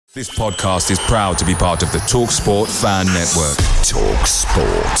This podcast is proud to be part of the TalkSport Fan Network.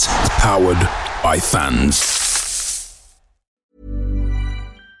 TalkSport. Powered by fans.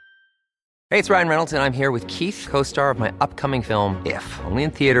 Hey, it's Ryan Reynolds, and I'm here with Keith, co-star of my upcoming film, If, only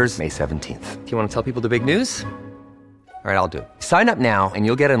in theaters May 17th. Do you want to tell people the big news? All right, I'll do it. Sign up now and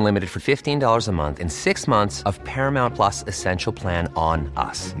you'll get unlimited for $15 a month and 6 months of Paramount Plus Essential Plan on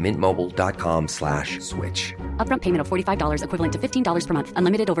us. MintMobile.com/switch. Upfront payment of $45 equivalent to $15 per month.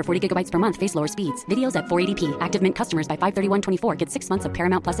 Unlimited over 40 gigabytes per month. Face lower speeds. Videos at 480p. Active Mint customers by 531.24 get 6 months of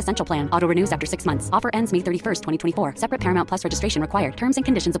Paramount Plus Essential Plan. Auto renews after 6 months. Offer ends May 31st, 2024. Separate Paramount Plus registration required. Terms and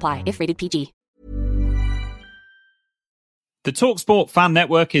conditions apply if rated PG. The TalkSport Fan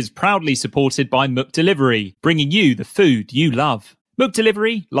Network is proudly supported by McDelivery, bringing you the food you love.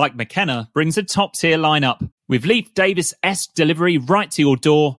 McDelivery, like McKenna, brings a top-tier lineup. With Leif Davis-esque delivery right to your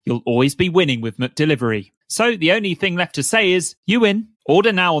door, you'll always be winning with McDelivery. So the only thing left to say is, you win.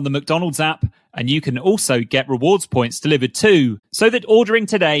 Order now on the McDonald's app, and you can also get rewards points delivered too, so that ordering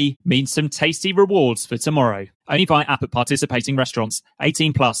today means some tasty rewards for tomorrow. Only via app at participating restaurants.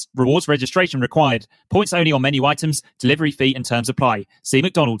 18 plus. Rewards registration required. Points only on menu items. Delivery fee and terms apply. See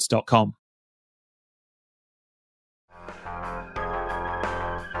mcdonalds.com.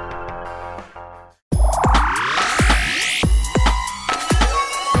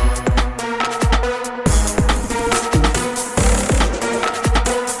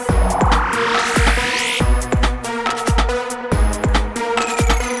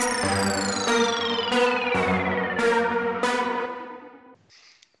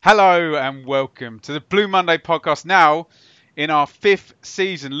 Hello and welcome to the Blue Monday podcast, now in our 5th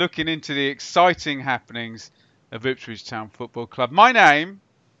season, looking into the exciting happenings of Ipswich Town Football Club. My name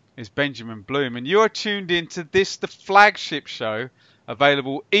is Benjamin Bloom and you are tuned into this, the flagship show,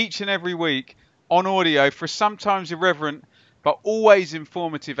 available each and every week on audio for a sometimes irreverent but always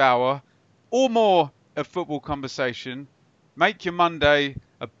informative hour or more of football conversation. Make your Monday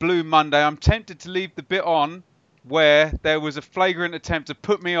a Blue Monday. I'm tempted to leave the bit on where there was a flagrant attempt to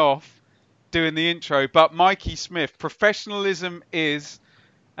put me off doing the intro, but Mikey Smith, professionalism is,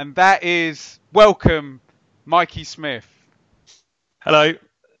 and that is, welcome, Mikey Smith. Hello.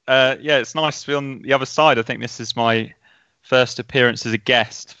 Yeah, it's nice to be on the other side. I think this is my first appearance as a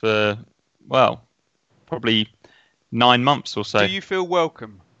guest for, well, probably 9 months or so. Do you feel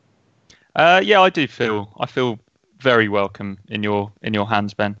welcome? Yeah, I do feel. I feel very welcome in your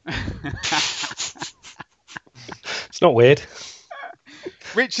hands, Ben. It's not weird.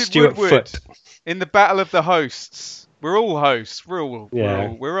 Richard Stuart Woodward Foot. in the battle of the hosts. We're all hosts. We're all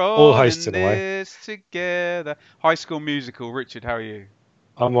hosts in in a way. this together. High School Musical. Richard, how are you?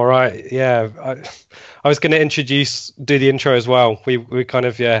 I'm all right. Yeah, I was going to do the intro as well. We kind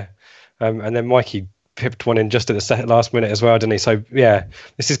of and then Mikey pipped one in just at the last minute as well, didn't he? So yeah,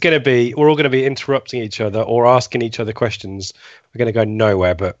 this is going to be, we're all going to be interrupting each other or asking each other questions. We're going to go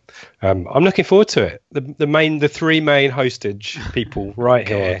nowhere, but I'm looking forward to it. The three main hostage people right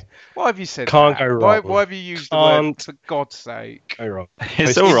here. Why have you said Can't that? go wrong. Why have you used the word, for God's sake? Go wrong.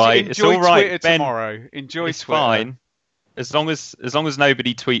 It's all right. It's all right. Twitter Ben, tomorrow. Enjoy it's Twitter. fine. As long as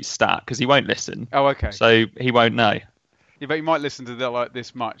nobody tweets stat, because he won't listen. Oh, okay. So he won't know. Yeah, but you might listen to that like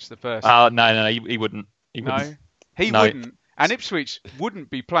this much, the first. No, he wouldn't. He wouldn't. And Ipswich wouldn't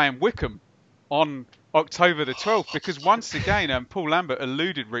be playing Wickham on October the 12th, because once again, Paul Lambert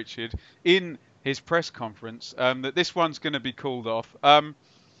alluded, Richard, in his press conference, that this one's going to be called off.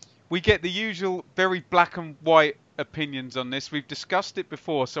 We get the usual very black and white opinions on this. We've discussed it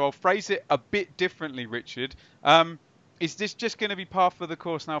before, so I'll phrase it a bit differently, Richard. Is this just going to be par for the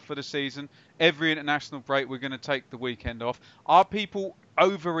course now for the season? Every international break, we're going to take the weekend off. Are people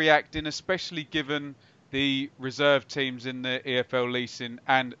overreacting, especially given the reserve teams in the EFL leasing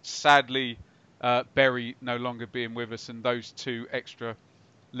and sadly Berry no longer being with us and those two extra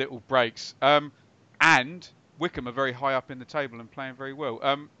little breaks? And Wickham are very high up in the table and playing very well.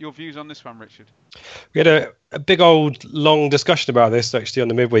 Your views on this one, Richard? We had a big old long discussion about this actually on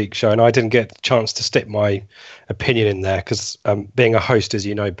the midweek show, and I didn't get the chance to stick my opinion in there because being a host, as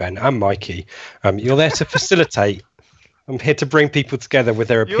you know, Ben and Mikey, you're there to facilitate. I'm here to bring people together with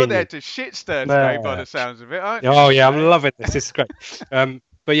their opinion. You're there to shit stir today, by the sounds of it, aren't you? Oh yeah, I'm loving this. This is great.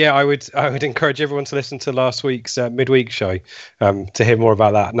 But yeah, I would encourage everyone to listen to last week's midweek show to hear more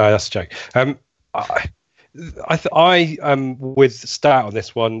about that. No, that's a joke. I with Stat on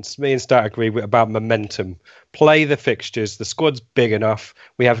this one. Me and Stat agree about momentum. Play the fixtures. The squad's big enough.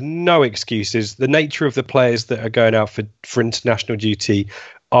 We have no excuses. The nature of the players that are going out for international duty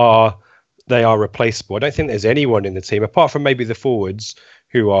are they are replaceable. I don't think there's anyone in the team apart from maybe the forwards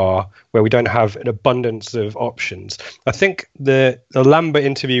where we don't have an abundance of options. I think the Lambert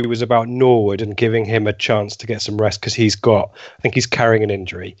interview was about Norwood and giving him a chance to get some rest because I think he's carrying an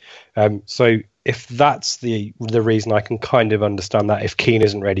injury. So if that's the reason, I can kind of understand that if Keane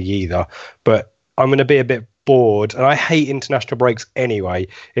isn't ready either. But I'm going to be a bit bored, and I hate international breaks anyway.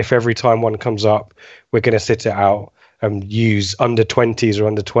 If every time one comes up, we're going to sit it out and use under 20s or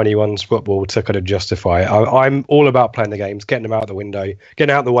under 21s football to kind of justify it. I'm all about playing the games, getting them out the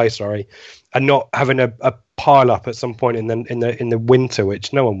way, and not having a pile up at some point in the winter,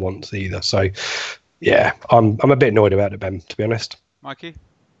 which no one wants either. So, yeah, I'm a bit annoyed about it, Ben, to be honest. Mikey?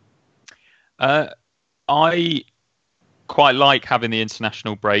 I quite like having the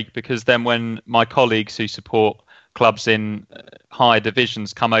international break because then when my colleagues who support clubs in higher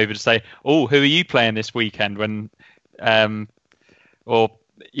divisions come over to say, "Oh, who are you playing this weekend?"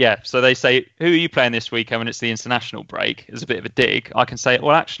 So they say, "Who are you playing this weekend?" when it's the international break, as a bit of a dig. I can say,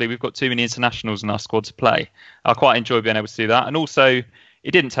 "Well, actually, we've got too many internationals in our squad to play." I quite enjoy being able to do that, and also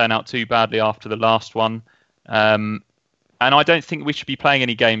it didn't turn out too badly after the last one. And I don't think we should be playing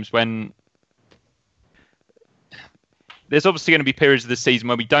any games when there's obviously going to be periods of the season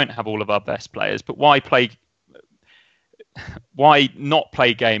where we don't have all of our best players, but why not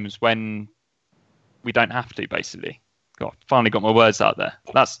play games when we don't have to, basically? God, finally got my words out there.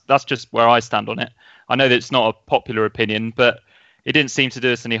 That's just where I stand on it. I know that it's not a popular opinion, but it didn't seem to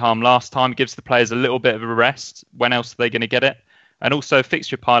do us any harm last time. It gives the players a little bit of a rest. When else are they going to get it? And also,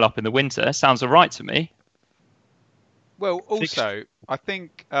 fixture pile up in the winter sounds all right to me. Well, also, I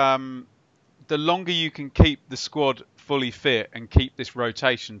think the longer you can keep the squad fully fit and keep this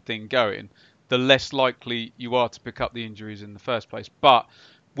rotation thing going, the less likely you are to pick up the injuries in the first place. But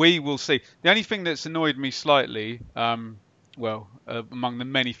we will see. The only thing that's annoyed me slightly, among the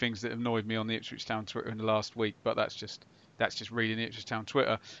many things that annoyed me on the Ipswich Town Twitter in the last week, but that's just reading the Ipswich Town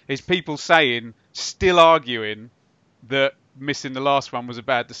Twitter, is people still arguing that missing the last one was a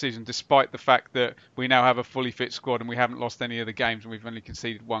bad decision, despite the fact that we now have a fully fit squad and we haven't lost any of the games and we've only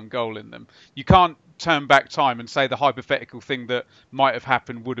conceded one goal in them. You can't turn back time and say the hypothetical thing that might have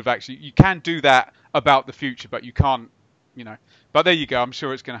happened would have actually. You can do that about the future, but you can't, But there you go. I'm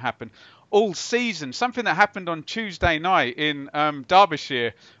sure it's going to happen all season. Something that happened on Tuesday night in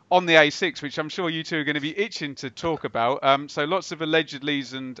Derbyshire on the A6, which I'm sure you two are going to be itching to talk about. So lots of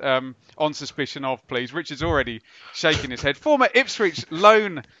allegedlys and on suspicion of, please. Richard's already shaking his head. Former Ipswich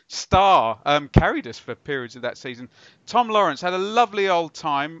lone star carried us for periods of that season. Tom Lawrence had a lovely old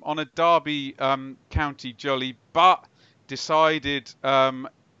time on a Derby County jolly, but decided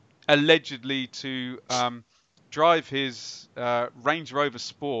allegedly to drive his Range Rover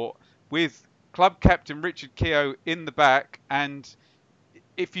Sport with club captain Richard Keogh in the back, and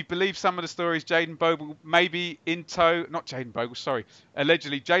if you believe some of the stories, Jayden Bogle maybe in tow. Not Jayden Bogle, sorry.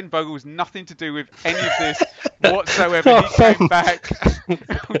 Allegedly, Jayden Bogle was nothing to do with any of this whatsoever. He came back.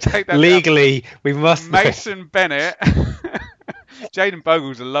 We'll take that legally, we must. Mason Bennett. Jayden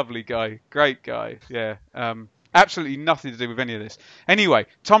Bogle's a lovely guy, great guy. Yeah, absolutely nothing to do with any of this. Anyway,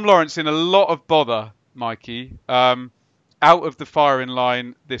 Tom Lawrence in a lot of bother, Mikey. Out of the firing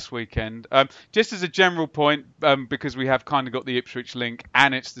line this weekend. Just as a general point, because we have kind of got the Ipswich link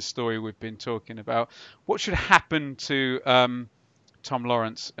and it's the story we've been talking about, what should happen to Tom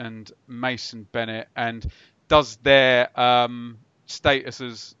Lawrence and Mason Bennett, and does their status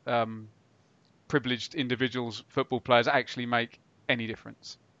as privileged individuals, football players, actually make any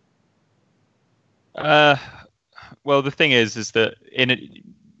difference? Well, the thing is that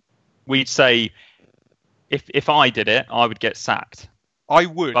we'd say, If I did it, I would get sacked. I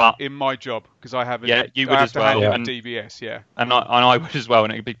would in my job because I have. You would as well. And DBS, yeah. And I would as well,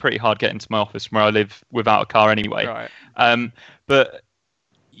 and it'd be pretty hard getting to my office from where I live without a car anyway. Right. But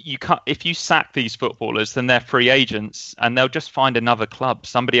you can't. If you sack these footballers, then they're free agents, and they'll just find another club.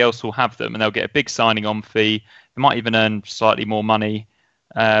 Somebody else will have them, and they'll get a big signing-on fee. They might even earn slightly more money.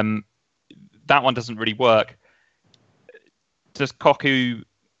 That one doesn't really work. Does Koku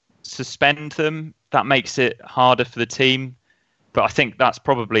suspend them? That makes it harder for the team, but I think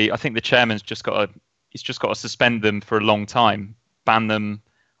the chairman's just got to suspend them for a long time, ban them,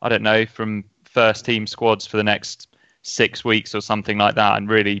 I don't know, from first team squads for the next 6 weeks or something like that, and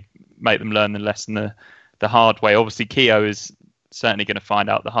really make them learn the lesson the hard way. Obviously, Keogh is certainly going to find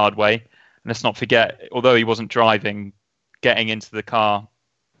out the hard way. And let's not forget, although he wasn't driving, getting into the car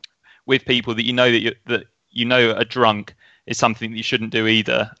with people that you know are drunk is something that you shouldn't do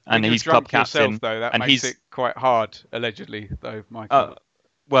either. And he's club captain. Yourself, though, that makes it quite hard, allegedly, though, Michael.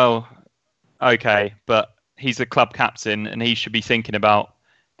 Well, okay, but he's a club captain and he should be thinking about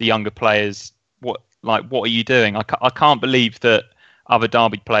the younger players, what are you doing? I can't believe that other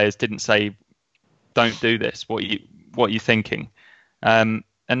Derby players didn't say, don't do this. What are you thinking? And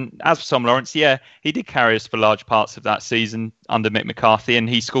as for Tom Lawrence, yeah, he did carry us for large parts of that season under Mick McCarthy, and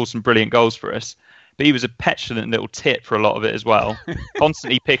he scored some brilliant goals for us. But he was a petulant little tit for a lot of it as well,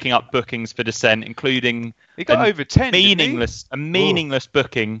 constantly picking up bookings for dissent, including he got over 10, meaningless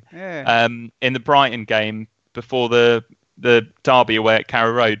booking in the Brighton game before the derby away at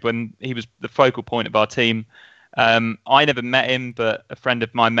Carrow Road, when he was the focal point of our team. I never met him, but a friend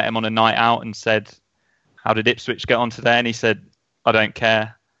of mine met him on a night out and said, "How did Ipswich get on today?" And he said, "I don't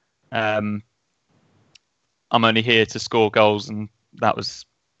care. I'm only here to score goals." And that was,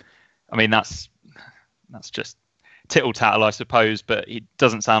 that's just tittle-tattle, I suppose, but he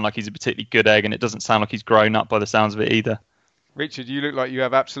doesn't sound like he's a particularly good egg, and it doesn't sound like he's grown up by the sounds of it either. Richard, you look like you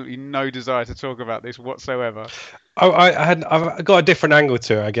have absolutely no desire to talk about this whatsoever. Oh, I've got a different angle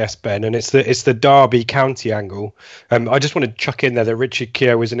to it, I guess, Ben, and it's the Derby County angle. I just want to chuck in there that Richard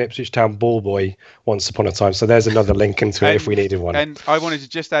Keogh was an Ipswich Town ball boy once upon a time, so there's another link into it if we needed one. And I wanted to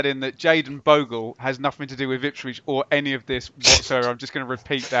just add in that Jayden Bogle has nothing to do with Ipswich or any of this whatsoever. I'm just going to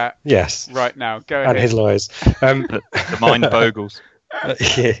repeat that right now. Go ahead. And his lawyers. The mind Bogles.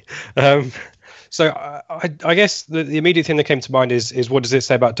 Yeah. So I guess the immediate thing that came to mind is what does it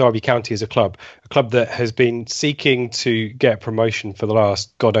say about Derby County as a club that has been seeking to get promotion for the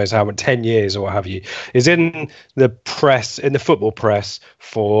last God knows how much 10 years or what have you, is in the press, in the football press,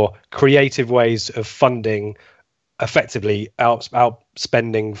 for creative ways of funding, effectively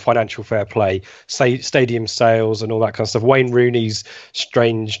outspending financial fair play, say stadium sales and all that kind of stuff. Wayne Rooney's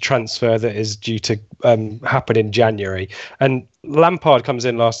strange transfer that is due to happen in January, and Lampard comes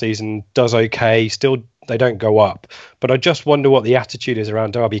in last season, does okay, still they don't go up, but I just wonder what the attitude is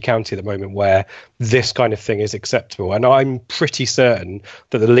around Derby County at the moment where this kind of thing is acceptable. And I'm pretty certain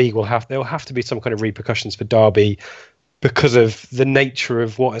that the league will have to be some kind of repercussions for Derby because of the nature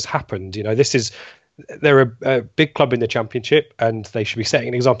of what has happened. You know, they're a big club in the Championship, and they should be setting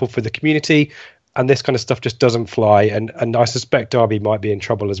an example for the community. And this kind of stuff just doesn't fly. And I suspect Derby might be in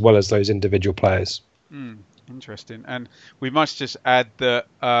trouble as well as those individual players. Interesting. And we must just add that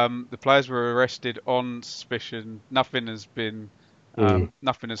the players were arrested on suspicion. Nothing has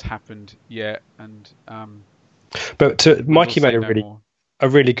happened yet. And but Mikey made a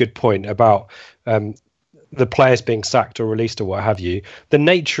really good point about the players being sacked or released or what have you. The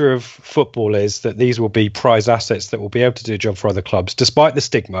nature of football is that these will be prize assets that will be able to do a job for other clubs, despite the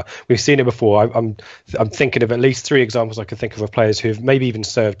stigma. We've seen it before. I'm thinking of at least 3 examples I can think of players who've maybe even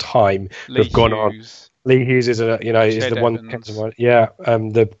served time, who've gone on. Lee Hughes is the one. Yeah,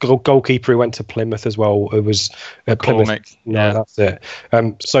 the goalkeeper who went to Plymouth as well. It was at Plymouth. That's it.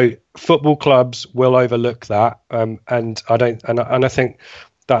 So football clubs will overlook that, and I think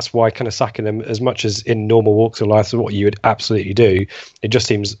that's why kind of sacking them, as much as in normal walks of life is what you would absolutely do, it just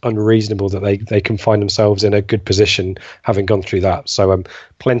seems unreasonable that they can find themselves in a good position having gone through that. So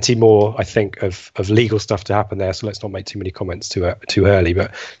plenty more, I think, of legal stuff to happen there. So let's not make too many comments too early,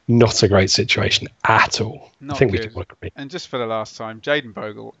 but not a great situation at all. Not I think good. we can all agree. And just for the last time, Jayden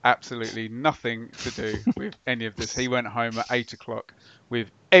Bogle, absolutely nothing to do with any of this. He went home at 8 o'clock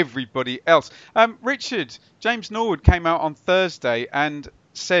with everybody else. Richard, James Norwood came out on Thursday and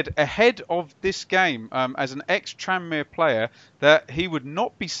said ahead of this game, as an ex-Tranmere player, that he would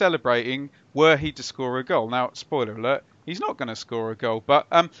not be celebrating were he to score a goal. Now, spoiler alert, he's not going to score a goal. But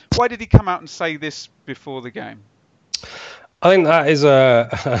why did he come out and say this before the game? I think that is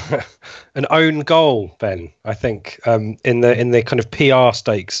an own goal, Ben. I think in the kind of PR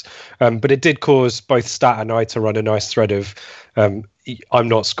stakes, but it did cause both Stat and I to run a nice thread of I'm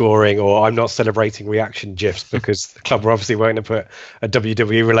not scoring or I'm not celebrating reaction GIFs, because the club were obviously going to put a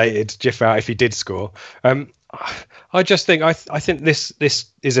WWE related GIF out if he did score. I just think I think this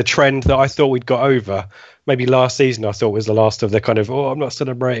is a trend that I thought we'd got over. Maybe last season I thought was the last of the kind of, I'm not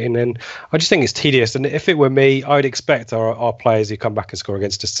celebrating, and I just think it's tedious. And if it were me, I'd expect our players who come back and score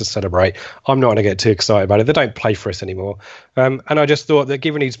against us to celebrate. I'm not going to get too excited about it. They don't play for us anymore. And I just thought that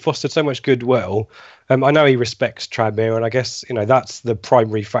given he's fostered so much goodwill, I know he respects Tranmere, and I guess that's the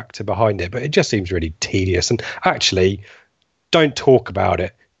primary factor behind it, but it just seems really tedious. And actually, don't talk about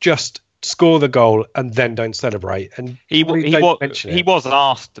it. Just score the goal and then don't celebrate. And he was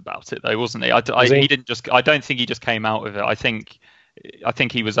asked about it though, wasn't he? He didn't just. I don't think he just came out with it. I think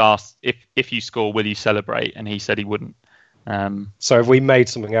he was asked if you score, will you celebrate? And he said he wouldn't. So have we made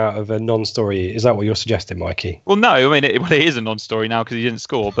something out of a non-story? Is that what you're suggesting, Mikey? Well, no. I mean, it is a non-story now because he didn't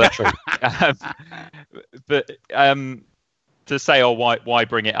score. But to say, why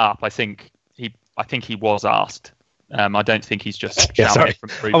bring it up? I think he was asked. I don't think he's just Yeah, shouting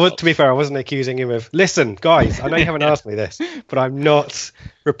sorry. from To be fair, I wasn't accusing him of. Listen, guys, I know you haven't asked me this, but I'm not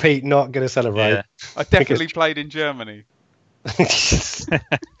going to celebrate. Yeah. I definitely played in Germany.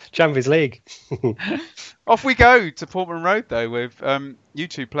 Champions League. Off we go to Portman Road though with you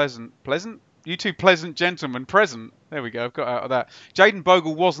two pleasant gentlemen present. There we go. I've got out of that. Jayden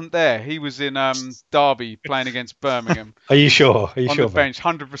Bogle wasn't there. He was in Derby playing against Birmingham. Are you sure? On the bench,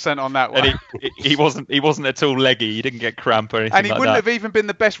 100% on that one. And he wasn't at all leggy. He didn't get cramp or anything. And he wouldn't have even been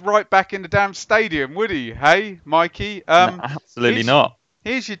the best right back in the damn stadium, would he? Hey, Mikey. No, absolutely not.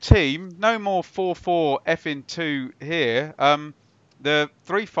 Here's your team. No more 4-4 F-2 here. The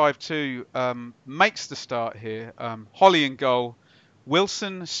 3-5-2 makes the start here. Holly in goal.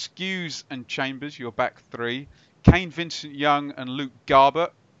 Wilson, Skuse and Chambers, your back three. Kane Vincent-Young and Luke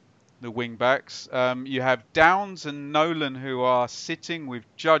Garbutt, the wing backs. You have Downs and Nolan who are sitting with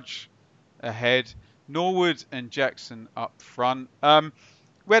Judge ahead. Norwood and Jackson up front. We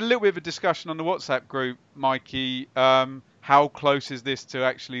had a little bit of a discussion on the WhatsApp group, Mikey. How close is this to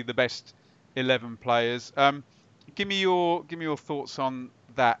actually the best 11 players? Give me your thoughts on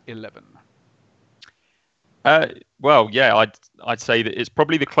that 11. Well, yeah, I'd say that it's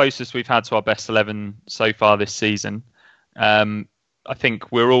probably the closest we've had to our best 11 so far this season. I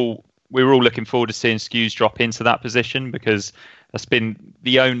think we're all looking forward to seeing Skuse drop into that position, because that's been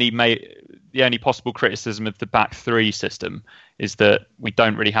the only possible criticism of the back three system, is that we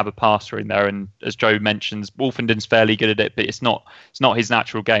don't really have a passer in there. And as Joe mentions, Wolfenden's fairly good at it, but it's not his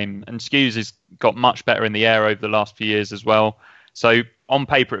natural game. And Skuse has got much better in the air over the last few years as well. So on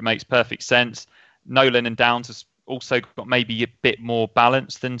paper, it makes perfect sense. Nolan and Downs has also got maybe a bit more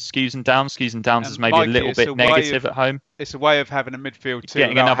balance than Skuse and Downs. Skuse and Downs is maybe Mikey, a little bit negative at home. It's a way of having a midfield too,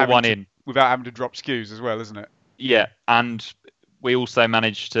 getting another one in without having to drop Skuse as well, isn't it? Yeah, and we also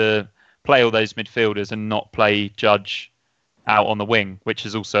managed to play all those midfielders and not play Judge out on the wing, which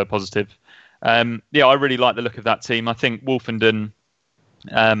is also a positive. Yeah, I really like the look of that team. I think Wolfenden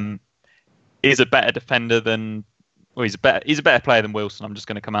is a better defender than. Well, he's a better player than Wilson. I'm just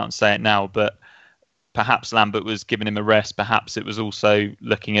going to come out and say it now, but perhaps Lambert was giving him a rest. Perhaps it was also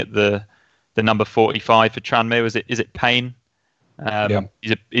looking at the number 45 for Tranmere. Is it Payne? Yeah.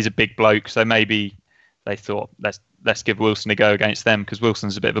 He's a big bloke, so maybe they thought let's give Wilson a go against them, because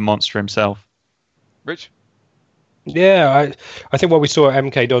Wilson's a bit of a monster himself. Rich? Yeah, I think what we saw at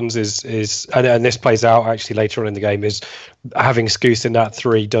MK Dons is and this plays out actually later on in the game, is having Skuse in that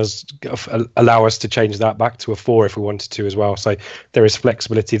 3 does allow us to change that back to a 4 if we wanted to as well. So there is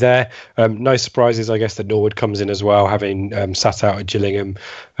flexibility there. No surprises, I guess, that Norwood comes in as well, having sat out at Gillingham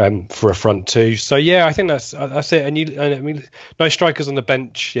for a front 2. So yeah, I think that's it. And I mean, no strikers on the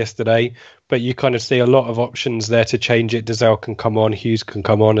bench yesterday, but you kind of see a lot of options there to change it. Dazelle can come on, Hughes can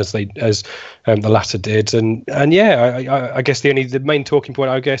come on as the latter did, and yeah, I guess the main talking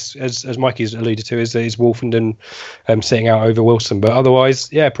point, I guess, as Mikey's alluded to, is Wolfenden sitting out over Wilson. But otherwise,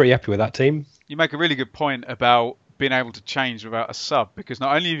 yeah, pretty happy with that team. You make a really good point about being able to change without a sub, because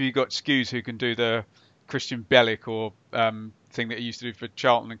not only have you got Skuse who can do the Christian Bellic or thing that he used to do for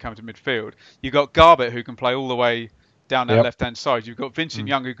Charlton and come to midfield, you've got Garbutt who can play all the way down that left-hand side. You've got Vincent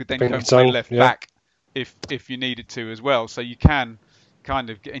Young who could then go and play left back if you needed to as well. So you can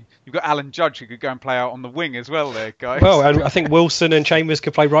kind of get in. You've got Alan Judge who could go and play out on the wing as well there, guys. Well, and I think Wilson and Chambers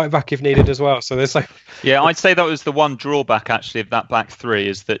could play right back if needed as well. So there's like... Yeah, I'd say that was the one drawback actually of that back 3,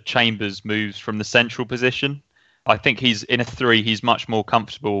 is that Chambers moves from the central position. I think he's in a 3. He's much more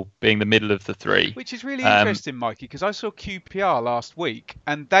comfortable being the middle of the 3. Which is really interesting, Mikey, because I saw QPR last week,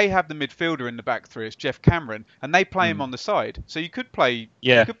 and they have the midfielder in the back 3. It's Jeff Cameron, and they play him on the side. So you could play,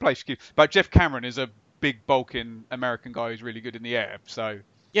 Skuse, but Jeff Cameron is a big bulking American guy who's really good in the air. So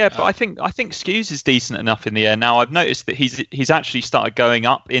yeah, but I think Skuse is decent enough in the air now. I've noticed that he's actually started going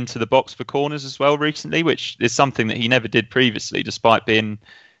up into the box for corners as well recently, which is something that he never did previously, despite being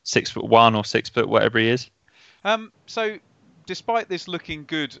 6'1" or 6 foot, whatever he is. So despite this looking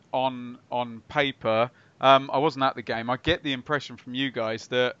good on paper, I wasn't at the game. I get the impression from you guys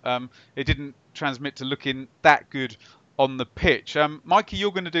that it didn't transmit to looking that good on the pitch. Mikey,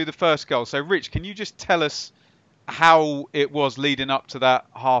 you're going to do the first goal. So Rich, can you just tell us how it was leading up to that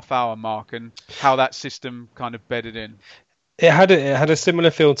half-hour mark and how that system kind of bedded in? It had a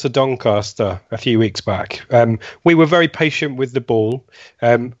similar feel to Doncaster a few weeks back. We were very patient with the ball.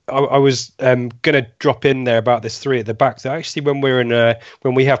 I was going to drop in there about this 3 at the back. So actually,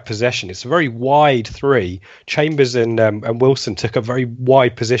 when we have possession, it's a very wide 3. Chambers and Wilson took up very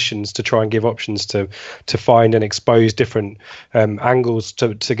wide positions to try and give options to find and expose different angles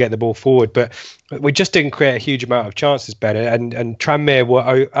to get the ball forward. But We just didn't create a huge amount of chances, Ben, and Tranmere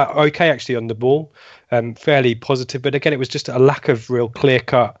were okay actually on the ball, fairly positive. But again, it was just a lack of real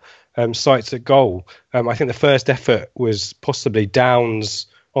clear-cut sights at goal. I think the first effort was possibly Downs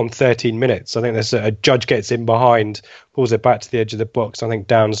on 13 minutes. I think there's a Judge gets in behind, pulls it back to the edge of the box. I think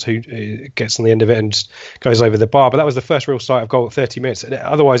Downs who gets on the end of it and just goes over the bar. But that was the first real sight of goal at 30 minutes.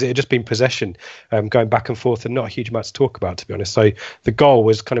 Otherwise, it had just been possession, going back and forth, and not a huge amount to talk about, to be honest. So the goal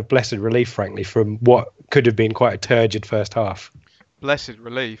was kind of blessed relief, frankly, from what could have been quite a turgid first half. Blessed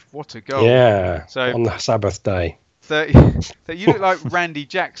relief. What a goal. Yeah, so, on the Sabbath day. 30, so you look like Randy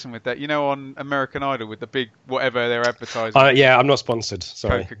Jackson with that, on American Idol with the big whatever they're advertising. Yeah, I'm not sponsored.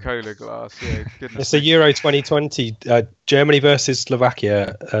 Sorry. Coca-Cola glass. Yeah, goodness. It's a Euro 2020, Germany versus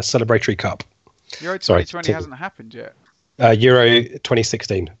Slovakia celebratory cup. Euro 2020 hasn't happened yet. Euro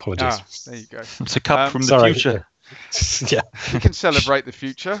 2016. Apologies. There you go. It's a cup from the future. Yeah. We can celebrate the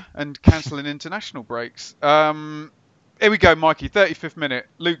future and cancel in international breaks. Here we go, Mikey. 35th minute.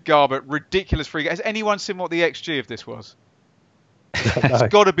 Luke Garbutt, ridiculous free kick. Has anyone seen what the XG of this was?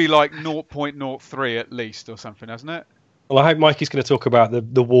 It's got to be like 0.03 at least or something, hasn't it? Well, I hope Mikey's going to talk about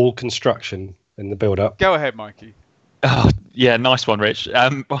the wall construction and the build-up. Go ahead, Mikey. Oh, yeah, nice one, Rich. I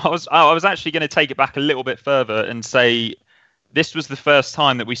was actually going to take it back a little bit further and say this was the first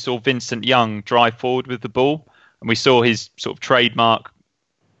time that we saw Vincent Young drive forward with the ball, and we saw his sort of trademark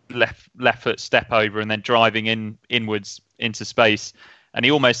left foot step over and then driving inwards into space, and he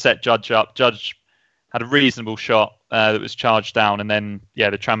almost set Judge up. Judge had a reasonable shot that was charged down, and then the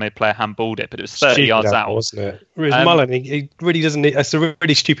Tranmere player handballed it, but it was 30 yards out, wasn't it? Mullen, he really doesn't need. It's a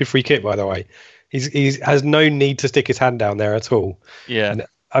really stupid free kick, by the way. He has no need to stick his hand down there at all. Yeah, and,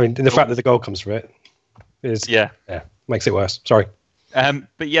 I mean, the fact that the goal comes from it is makes it worse. Sorry.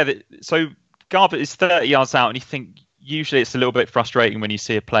 But so Garbutt is 30 yards out, and you think. Usually it's a little bit frustrating when you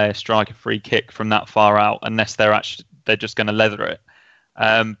see a player strike a free kick from that far out, unless they're just going to leather it.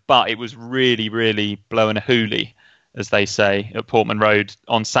 But it was really, really blowing a hoolie, as they say, at Portman Road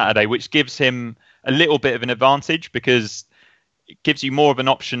on Saturday, which gives him a little bit of an advantage because it gives you more of an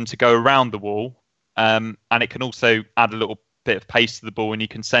option to go around the wall, and it can also add a little bit of pace to the ball, and you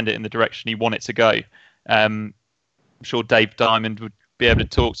can send it in the direction you want it to go. I'm sure Dave Diamond would be able to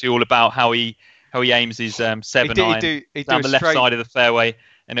talk to you all about how he aims his 7-iron down the left side of the fairway,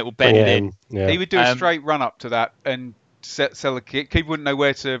 and it will bend it in. Yeah. He would do a straight run up to that and sell a kick. He wouldn't know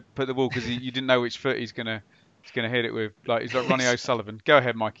where to put the ball because you didn't know which foot he's gonna hit it with. He's like Ronnie O'Sullivan. Go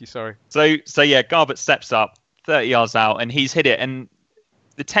ahead, Mikey. Sorry. So yeah, Garbutt steps up 30 yards out, and he's hit it. And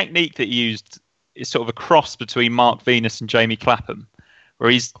the technique that he used is sort of a cross between Mark Venus and Jamie Clapham, where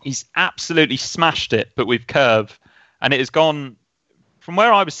he's absolutely smashed it, but with curve, and it has gone. From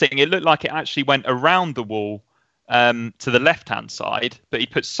where I was sitting, it looked like it actually went around the wall to the left-hand side, but he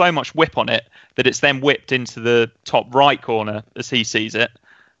put so much whip on it that it's then whipped into the top right corner as he sees it.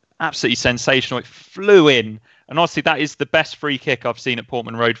 Absolutely sensational. It flew in, and honestly, that is the best free kick I've seen at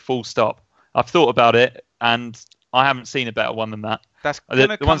Portman Road, full stop. I've thought about it, and I haven't seen a better one than that. That's going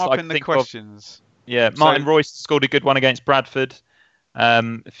to come up in the questions. Martin Royce scored a good one against Bradford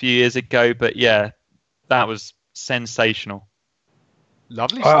a few years ago, but yeah, that was sensational.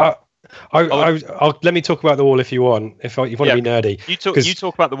 Lovely stuff. Let me talk about the wall if you want. If you want to be nerdy, you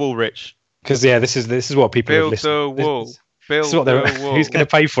talk about the wall, Rich. Because this is what people have listened. Build the wall. This is what who's going to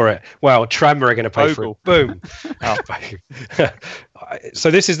pay for it? Well, Tranmere are going to pay for it. Boom. So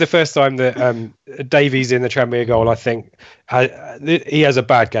this is the first time that Davies in the Tranmere goal. I think he has a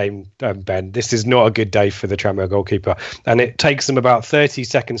bad game, Ben. This is not a good day for the Tranmere goalkeeper, and it takes them about 30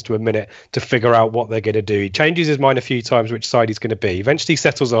 seconds to a minute to figure out what they're going to do. He changes his mind a few times which side he's going to be. Eventually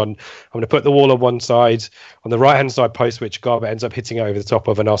settles on, I'm going to put the wall on one side, on the right-hand side post, which Garbutt ends up hitting over the top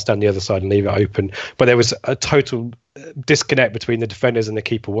of, and I'll stand the other side and leave it open. But there was a total disconnect between the defenders and the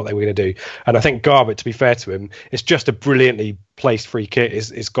keeper, what they were going to do. And I think Garbutt, to be fair to him, it's just a brilliantly placed free kick.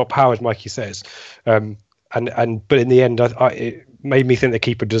 It's got power, as Mikey says. But in the end, it made me think the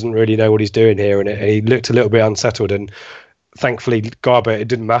keeper doesn't really know what he's doing here, and he looked a little bit unsettled. And thankfully, Garbutt, it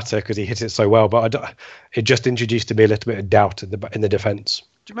didn't matter because he hit it so well. But it just introduced to me a little bit of doubt in the defence.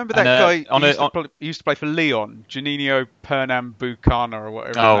 Do you remember that guy he used to play for Lyon, Juninho Pernambucano or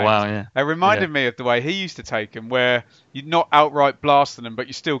whatever? Oh, wow, yeah. It reminded me of the way he used to take them, where you're not outright blasting them, but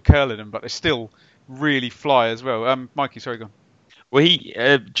you're still curling them, but they still really fly as well. Mikey, sorry, go on. Well,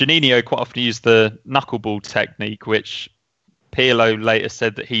 Juninho quite often used the knuckleball technique, which Pirlo later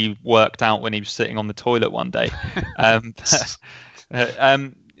said that he worked out when he was sitting on the toilet one day.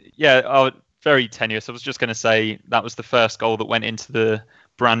 Very tenuous. I was just going to say that was the first goal that went into the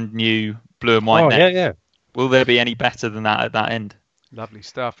brand new blue and white net. Yeah. Will there be any better than that at that end? Lovely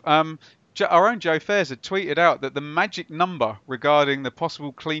stuff. our own Joe Fairs had tweeted out that the magic number regarding the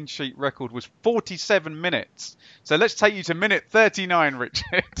possible clean sheet record was 47 minutes. So let's take you to minute 39,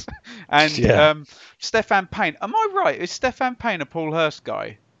 Richard. And Stefan Payne. Am I right? Is Stefan Payne a Paul Hurst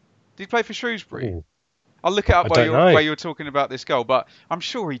guy? Did he play for Shrewsbury? Ooh. I'll look it up while you were talking about this goal, but I'm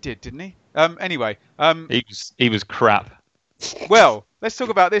sure he did, didn't he? Anyway. He was crap. Well, let's talk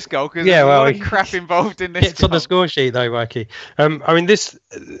about this goal because there's a lot of crap involved in this. It's on the score sheet though, Mikey. I mean, this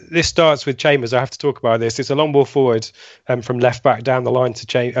starts with Chambers. I have to talk about this. It's a long ball forward from left back down the line to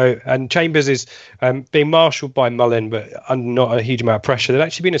Chambers, and Chambers is being marshalled by Mullin, but under not a huge amount of pressure. There'd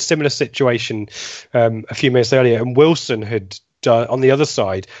actually been a similar situation a few minutes earlier, and Wilson had on the other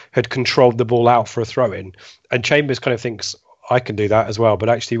side had controlled the ball out for a throw in, and Chambers kind of thinks, I can do that as well. But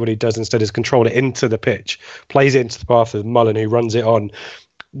actually what he does instead is control it into the pitch, plays it into the path of Mullin, who runs it on.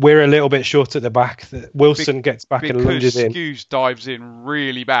 We're a little bit short at the back. Wilson gets back and lunges in. Because Skuse dives in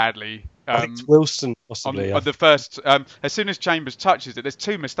really badly. I think it's Wilson, possibly. On the first, as soon as Chambers touches it, there's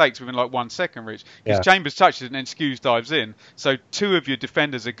two mistakes within like 1 second, Rich. Because Chambers touches it and then Skuse dives in. So two of your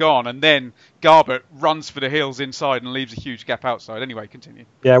defenders are gone. And then Garbutt runs for the heels inside and leaves a huge gap outside. Anyway, continue.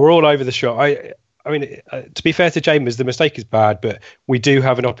 Yeah, we're all over the shot. I mean, to be fair to Chambers, the mistake is bad, but we do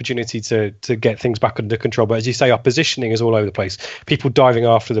have an opportunity to get things back under control. But as you say, our positioning is all over the place. People diving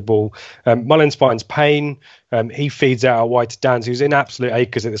after the ball. Mullins finds Payne. He feeds out wide to Dans, who's in absolute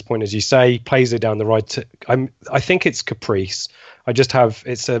acres at this point, as you say. Plays it down the right. I think it's Caprice.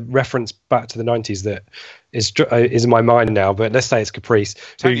 It's a reference back to the 90s that is in my mind now. But let's say it's Caprice.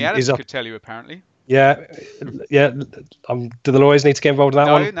 Tony Adams could tell you, apparently. Yeah. Do the lawyers need to get involved in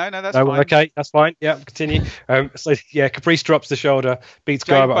that one? No, that's fine. Okay, that's fine. Yeah, continue. Caprice drops the shoulder, beats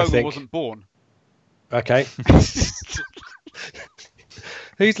Garbutt, I think. Wasn't born. Okay.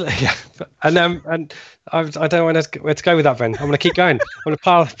 And I don't know where to go with that, Ben. I'm going to keep going. I'm going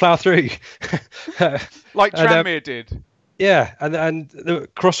to plough through. Like Tranmere did. Yeah, and the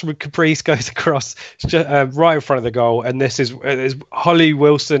cross from Caprice goes across right in front of the goal, and this is Holly,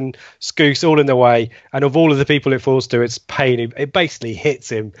 Wilson, Skuse all in the way, and of all of the people it falls to, it's Payne. It basically hits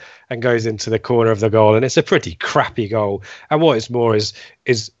him and goes into the corner of the goal, and it's a pretty crappy goal. And what is more is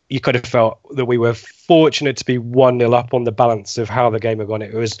you kind of felt that we were fortunate to be 1-0 up on the balance of how the game had gone.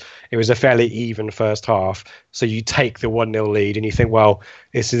 It was a fairly even first half. So you take the 1-0 lead and you think, well,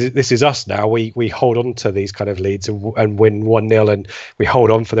 this is us now. We hold on to these kind of leads and win 1-0 and we hold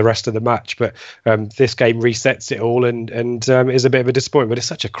on for the rest of the match. But this game resets it all and is a bit of a disappointment. But it's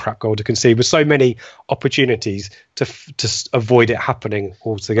such a crap goal to concede with so many opportunities to avoid it happening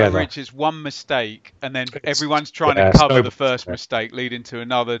altogether. Rich, is one mistake and then everyone's trying to cover the first mistake, leading to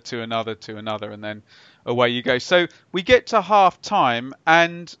another, and then away you go. So we get to half time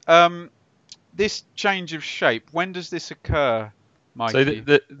and this change of shape, when does this occur, Mikey?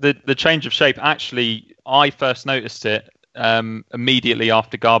 So the change of shape, actually, I first noticed it immediately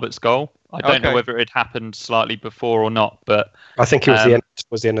after Garbutt's goal. I don't know whether it happened slightly before or not, but I think it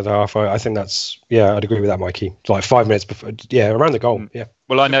was the end of the half. I think I'd agree with that, Mikey. Like 5 minutes before, around the goal. Yeah.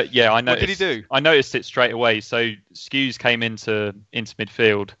 Well, I noticed. What did he do? I noticed it straight away. So Skuse came into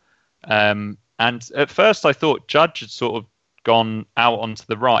midfield, and at first I thought Judge had sort of gone out onto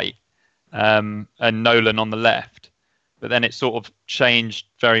the right, and Nolan on the left, but then it sort of changed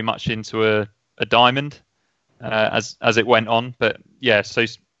very much into a diamond as it went on. But yeah, so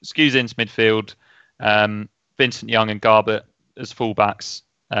Skuse into midfield, Vincent Young and Garbutt as fullbacks,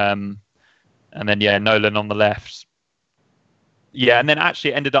 and then Nolan on the left. Yeah, and then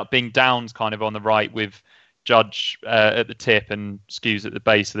actually it ended up being Downs kind of on the right with Judge at the tip and Skuse at the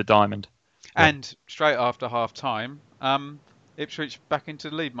base of the diamond. And straight after half time, Ipswich back into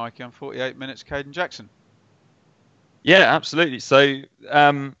the lead, Mikey, on 48 minutes, Caden Jackson. Yeah, absolutely. So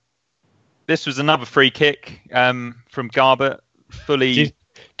this was another free kick from Garbutt, fully...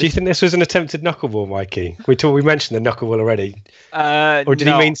 Do you think this was an attempted knuckleball, Mikey? We mentioned the knuckleball already. Or did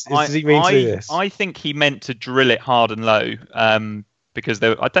he mean to do this? I think he meant to drill it hard and low, because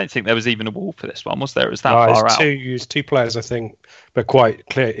I don't think there was even a wall for this one, was there? It was that far out. It was two players, I think, but quite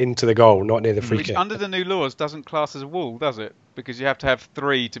clear into the goal, not near the free kick. Under the new laws doesn't class as a wall, does it? Because you have to have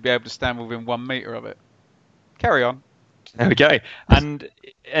 3 to be able to stand within 1 metre of it. Carry on. There we go. And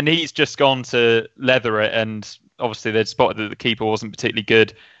he's just gone to leather it, and obviously they'd spotted that the keeper wasn't particularly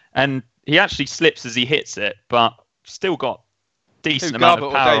good. And he actually slips as he hits it, but still got decent amount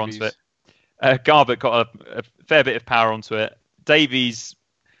of power onto it. Garbutt got a fair bit of power onto it. Davies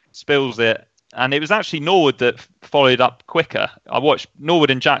spills it, and it was actually Norwood that followed up quicker. I watched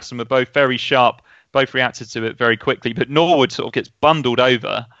Norwood and Jackson were both very sharp, both reacted to it very quickly, but Norwood sort of gets bundled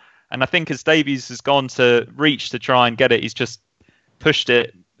over. And I think as Davies has gone to reach to try and get it, he's just pushed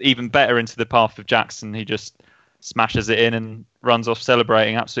it even better into the path of Jackson. He just smashes it in and runs off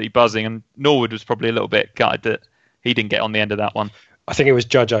celebrating, absolutely buzzing. And Norwood was probably a little bit gutted that he didn't get on the end of that one. I think it was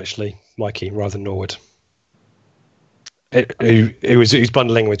Judge, actually, Mikey, rather than Norwood. He was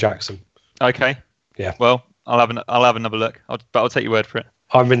bundling with Jackson. Okay. Yeah. Well, I'll have another look, but I'll take your word for it.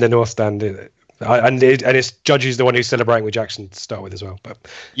 I'm in the North Stand, and it's Judge who's the one who's celebrating with Jackson to start with as well. But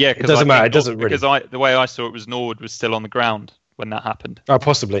yeah, it doesn't matter. It doesn't really. Because the way I saw it was Norwood was still on the ground when that happened. Oh,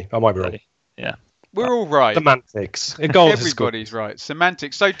 possibly. I might be wrong. Yeah. We're all right. Semantics. Everybody's right.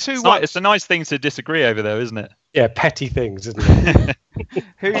 Semantics. So 2-1. It's a nice thing to disagree over, though, isn't it? Yeah, petty things, isn't it?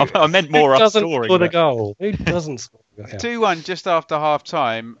 I meant more up scoring. Who doesn't score the goal? Who doesn't score the goal? 2-1 just after half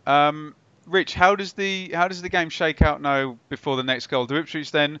time. Rich, how does the game shake out now before the next goal? Do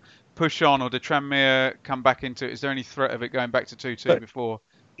Ipswich then push on, or do Tranmere come back into it? Is there any threat of it going back to 2-2 before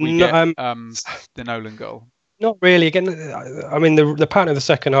we get the Nolan goal? Not really. Again, I mean, the pattern of the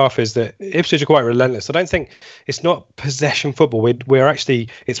second half is that Ipswich are quite relentless. I don't think it's not possession football. We're actually,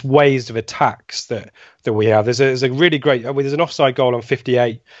 it's waves of attacks that we have. There's a really great, there's an offside goal on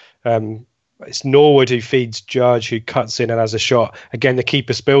 58. It's Norwood who feeds Judge, who cuts in and has a shot. Again, the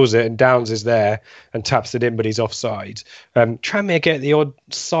keeper spills it and Downs is there and taps it in, but he's offside. Tranmere get the odd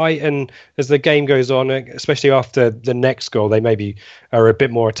sight, and as the game goes on, especially after the next goal, they maybe are a bit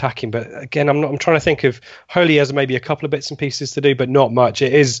more attacking. But again, I'm trying to think of Holy has maybe a couple of bits and pieces to do, but not much.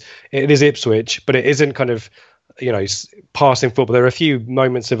 It is Ipswich, but it isn't kind of, passing football. There are a few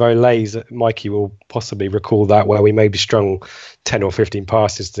moments of Ole's that Mikey will possibly recall that where we maybe strung 10 or 15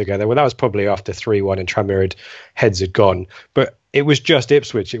 passes together. Well, that was probably after 3-1 and Tranmere heads had gone. But it was just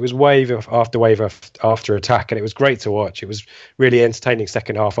Ipswich. It was wave after attack, and it was great to watch. It was really entertaining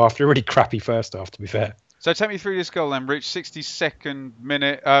second half after a really crappy first half, to be fair. So take me through this goal then, Rich. 62nd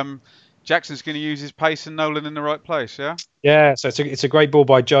minute. Jackson's going to use his pace and Nolan in the right place, yeah? Yeah, so it's a great ball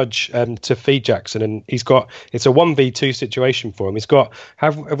by Judge to feed Jackson, and it's a 1v2 situation for him.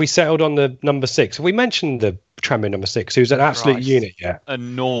 Have we settled on the number 6? Have we mentioned the Tranmere number 6, who's an absolute unit? Yeah,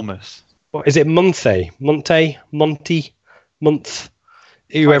 enormous. What is it? Monty,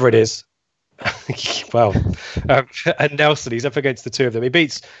 whoever it is. Well, and Nelson, he's up against the two of them. He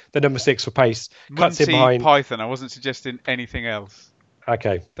beats the number 6 for pace, cuts it behind. Python. I wasn't suggesting anything else.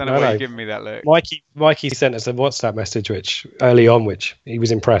 Okay. Don't know why you're giving me that look. Mikey sent us a WhatsApp message which he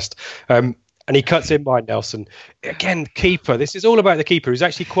was impressed. And he cuts in behind Nelson. Again, keeper. This is all about the keeper.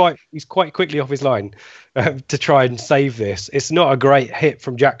 He's quite quickly off his line to try and save this. It's not a great hit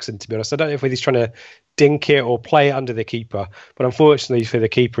from Jackson, to be honest. I don't know if he's trying to dink it or play it under the keeper. But unfortunately for the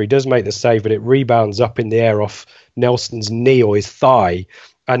keeper, he does make the save, but it rebounds up in the air off Nelson's knee or his thigh.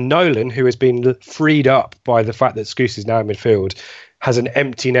 And Nolan, who has been freed up by the fact that Scouse is now in midfield, has an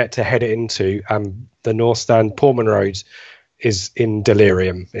empty net to head it into, and the North Stand, Portman Road, is in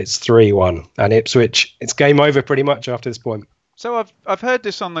delirium. It's 3-1, and Ipswich, it's game over pretty much after this point. So I've heard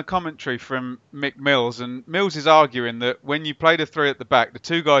this on the commentary from Mick Mills, and Mills is arguing that when you play the 3 at the back, the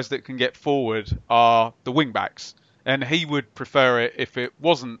 2 guys that can get forward are the wing backs, and he would prefer it if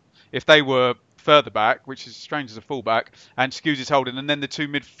they were further back, which is strange as a fullback, and Scouse is holding, and then the 2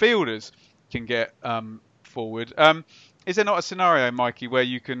 midfielders can get forward. Is there not a scenario, Mikey, where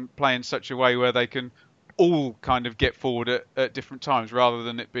you can play in such a way where they can all kind of get forward at different times rather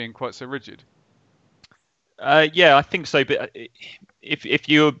than it being quite so rigid? Yeah, I think so. But if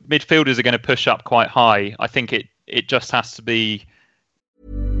your midfielders are going to push up quite high, I think it just has to be.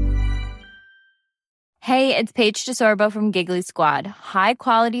 Hey, it's Paige DeSorbo from Giggly Squad. High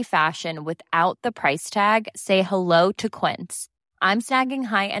quality fashion without the price tag. Say hello to Quince. I'm snagging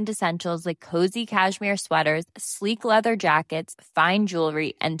high-end essentials like cozy cashmere sweaters, sleek leather jackets, fine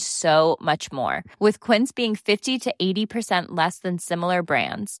jewelry, and so much more. With Quince being 50 to 80% less than similar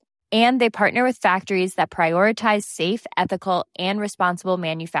brands. And they partner with factories that prioritize safe, ethical, and responsible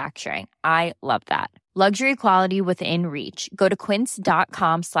manufacturing. I love that. Luxury quality within reach. Go to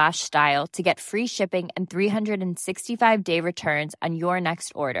quince.com/style to get free shipping and 365-day returns on your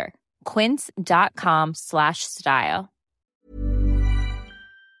next order. Quince.com/style.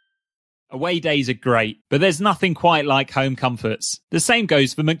 Away days are great, but there's nothing quite like home comforts. The same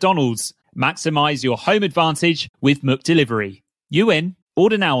goes for McDonald's. Maximise your home advantage with McDelivery. You in?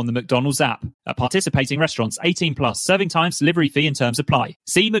 Order now on the McDonald's app. At participating restaurants, 18 plus, serving times, delivery fee and terms apply.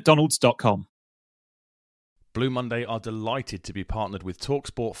 See mcdonalds.com. Blue Monday are delighted to be partnered with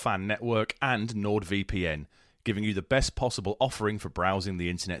TalkSport Fan Network and NordVPN, giving you the best possible offering for browsing the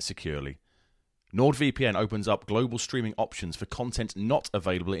internet securely. NordVPN opens up global streaming options for content not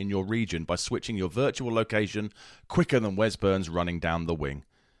available in your region by switching your virtual location quicker than Wes Burns running down the wing.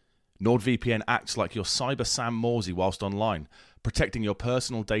 NordVPN acts like your cyber Sam Morsey whilst online, protecting your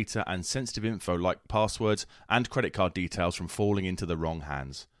personal data and sensitive info like passwords and credit card details from falling into the wrong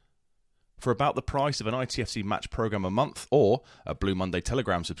hands. For about the price of an ITFC match program a month or a Blue Monday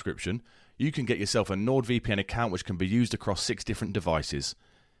Telegram subscription, you can get yourself a NordVPN account which can be used across 6 different devices.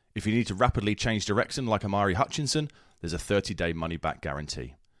 If you need to rapidly change direction like Amari Hutchinson, there's a 30-day money-back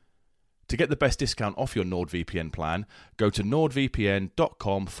guarantee. To get the best discount off your NordVPN plan, go to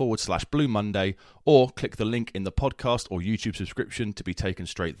nordvpn.com/Blue Monday or click the link in the podcast or YouTube subscription to be taken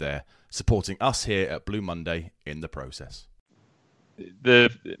straight there, supporting us here at Blue Monday in the process. The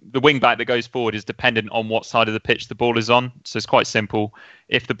wing back that goes forward is dependent on what side of the pitch the ball is on. So it's quite simple.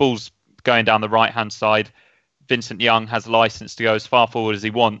 If the ball's going down the right-hand side, Vincent Young has license to go as far forward as he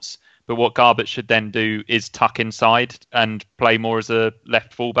wants. But what Garbutt should then do is tuck inside and play more as a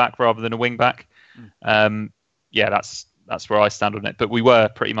left fullback rather than a wing back. That's where I stand on it. But we were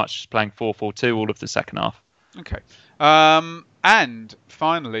pretty much playing 4-4-2 all of the second half. Okay. And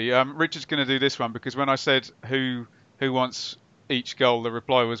finally, Richard's going to do this one because when I said who wants each goal, the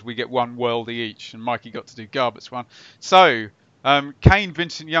reply was we get one worldie each, and Mikey got to do Garbutt's one. So Kane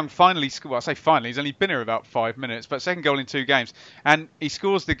Vincent Young finally scored. Well, I say finally, he's only been here about 5 minutes, but second goal in 2 games. And he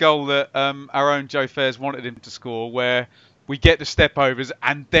scores the goal that our own Joe Fairs wanted him to score, where we get the step overs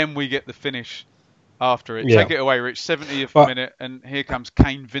and then we get the finish after it. Yeah. Take it away, Rich. 70th minute, and here comes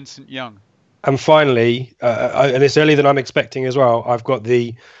Kane Vincent Young. And finally, and it's earlier than I'm expecting as well, I've got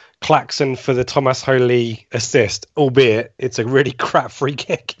the klaxon for the Thomas Holy assist, albeit it's a really crap free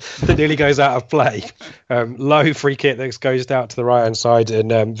kick that nearly goes out of play. Low free kick that goes out to the right hand side,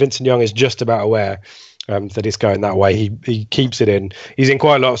 and Vincent Young is just about aware that it's going that way. He keeps it in. He's in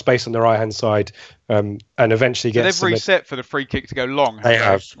quite a lot of space on the right hand side, and eventually gets. They've reset for the free kick to go long. They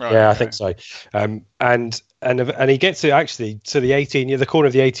have, right, yeah, okay. I think so. And he gets it actually to the corner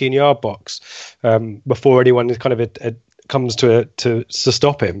of the 18-yard box before anyone is kind of comes to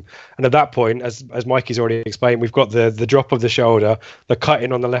stop him. And at that point, as Mikey's already explained, we've got the drop of the shoulder, the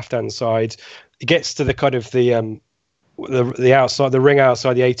cutting on the left hand side. It gets to the kind of the outside, the ring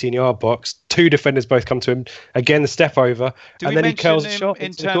outside the 18-yard box. 2 defenders both come to him. Again, the step over, and then he curls a shot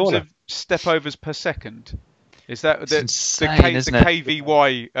into the corner. In terms of step overs per second, is that the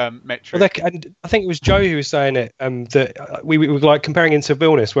KVY metric? Well, and I think it was Joe who was saying it. That we were like comparing into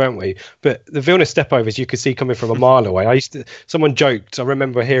Vilnius, weren't we? But the Vilnius step overs you could see coming from a mile away. Someone joked. I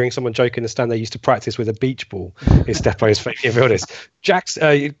remember hearing someone joke in the stand. They used to practice with a beach ball in step overs for Vilnius.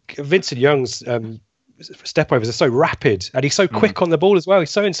 Vincent Young's step overs are so rapid, and he's so quick on the ball as well.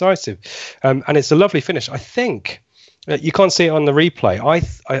 He's so incisive, and it's a lovely finish. I think you can't see it on the replay.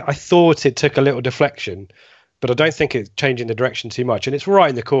 I thought it took a little deflection, but I don't think it's changing the direction too much. And it's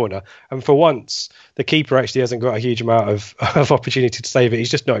right in the corner. And for once, the keeper actually hasn't got a huge amount of opportunity to save it. He's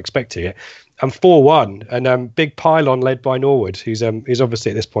just not expecting it. And 4-1, and big pylon led by Norwood, who's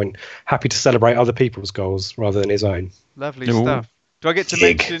obviously at this point happy to celebrate other people's goals rather than his own. Lovely stuff. Do I get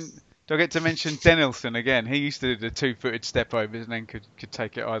to mention Denilson again? He used to do the 2-footed step overs and then could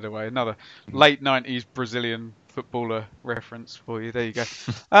take it either way. Another late 90s Brazilian footballer reference for you. There you go.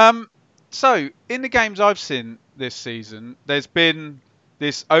 So, in the games I've seen this season, there's been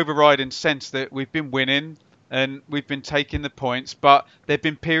this overriding sense that we've been winning and we've been taking the points, but there have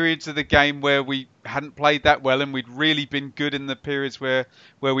been periods of the game where we hadn't played that well and we'd really been good in the periods where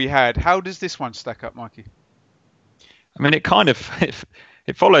we had. How does this one stack up, Mikey? I mean, it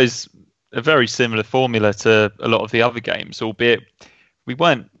follows a very similar formula to a lot of the other games, albeit we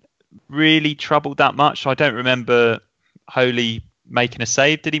weren't really troubled that much. I don't remember Holy making a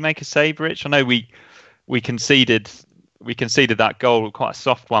save. Did he make a save, Rich? I know we conceded that goal, quite a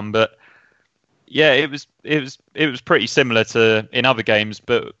soft one, but yeah, it was pretty similar to in other games,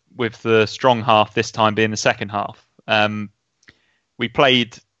 but with the strong half this time being the second half. We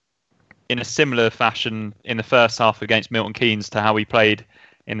played in a similar fashion in the first half against Milton Keynes to how we played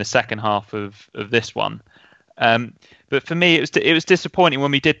in the second half of this one. But for me, it was disappointing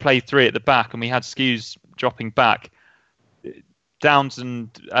when we did play 3 at the back and we had Skews dropping back. Downs and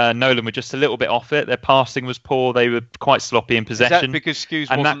Nolan were just a little bit off it. Their passing was poor. They were quite sloppy in possession. Is that because Skews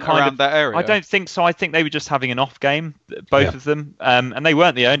wasn't around that area? I don't think so. I think they were just having an off game, both of them. And they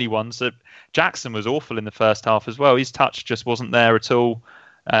weren't the only ones. Jackson was awful in the first half as well. His touch just wasn't there at all.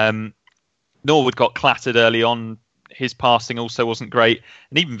 Norwood got clattered early on. His passing also wasn't great.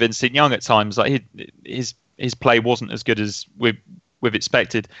 And even Vincent Young at times, like his play wasn't as good as we've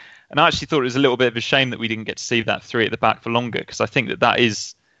expected. And I actually thought it was a little bit of a shame that we didn't get to see that 3 at the back for longer, because I think that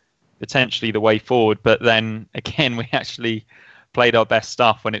is potentially the way forward. But then again, we actually played our best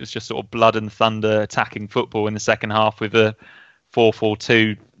stuff when it was just sort of blood and thunder attacking football in the second half with a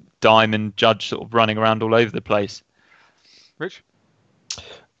 4-4-2 Diamond Judge sort of running around all over the place. Rich?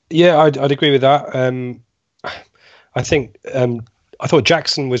 Yeah, I'd agree with that. I think I thought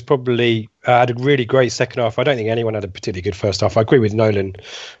Jackson was probably had a really great second half. I don't think anyone had a particularly good first half. I agree with Nolan,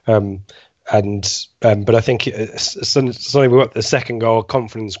 but I think suddenly we got the second goal,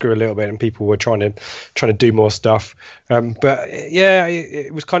 confidence grew a little bit, and people were trying to do more stuff. But yeah,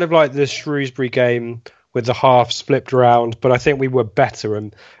 it was kind of like the Shrewsbury game with the halves flipped around. But I think we were better,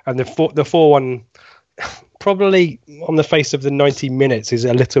 and the 4-1. Probably on the face of the 90 minutes is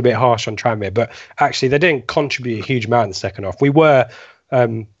a little bit harsh on Tranmere, but actually they didn't contribute a huge amount in the second half. We were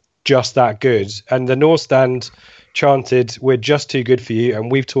just that good, and the North Stand chanted, "We're just too good for you,"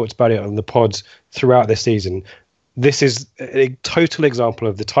 and we've talked about it on the pod throughout this season. This is a total example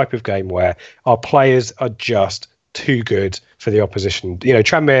of the type of game where our players are just too good for the opposition. You know,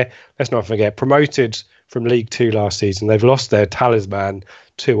 Tranmere, let's not forget, promoted from League Two last season. They've lost their talisman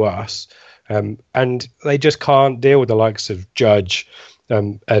to us. And they just can't deal with the likes of Judge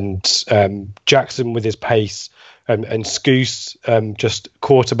and Jackson with his pace and Scouse just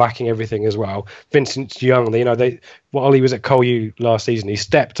quarterbacking everything as well. Vincent Young, while he was at Col U last season, he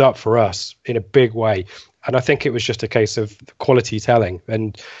stepped up for us in a big way. And I think it was just a case of quality telling.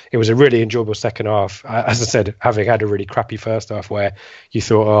 And it was a really enjoyable second half. As I said, having had a really crappy first half where you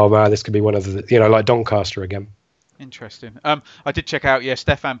thought, oh, man, this could be one of the, like Doncaster again. Interesting. I did check out,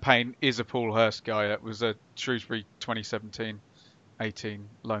 Stefan Payne is a Paul Hurst guy. That was a Shrewsbury 2017-18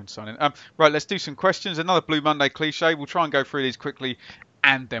 loan signing. Right, let's do some questions. Another Blue Monday cliche. We'll try and go through these quickly,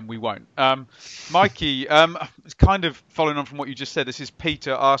 and then we won't. Mikey, it's kind of following on from what you just said. This is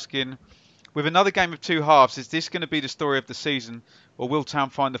Peter asking, with another game of two halves, is this going to be the story of the season, or will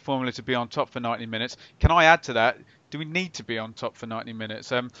Town find the formula to be on top for 90 minutes? Can I add to that? Do we need to be on top for 90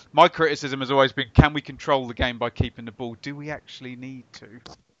 minutes? My criticism has always been, can we control the game by keeping the ball? Do we actually need to?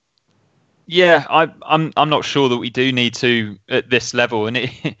 Yeah, I'm not sure that we do need to at this level, and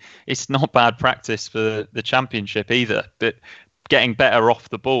it's not bad practice for the Championship either. But getting better off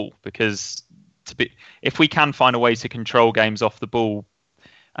the ball, because if we can find a way to control games off the ball,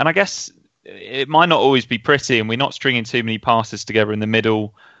 and I guess it might not always be pretty, and we're not stringing too many passes together in the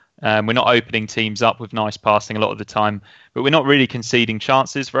middle. We're not opening teams up with nice passing a lot of the time, but we're not really conceding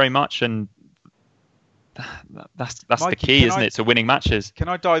chances very much, and that's Mikey, the key, isn't it, to winning matches? Can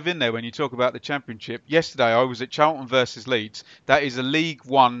I dive in there when you talk about the Championship? Yesterday I was at Charlton versus Leeds. That is a League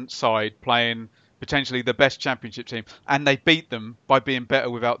One side playing potentially the best Championship team, and they beat them by being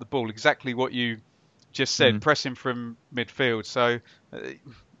better without the ball. Exactly what you just said, pressing from midfield. So,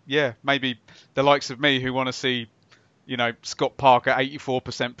 maybe the likes of me who want to see Scott Parker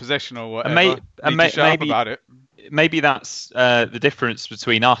 84% possession or whatever. Maybe about it. Maybe that's the difference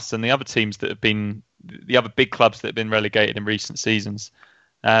between us and the other teams that have been the other big clubs that have been relegated in recent seasons.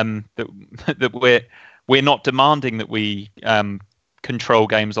 That we're not demanding that we control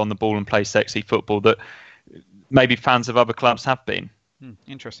games on the ball and play sexy football that maybe fans of other clubs have been.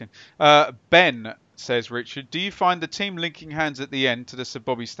 Interesting. Ben says, Richard, do you find the team linking hands at the end to the Sir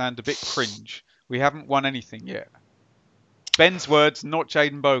Bobby stand a bit cringe? We haven't won anything yet. Ben's words, not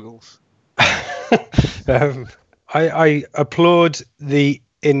Jayden Bogle's. I applaud the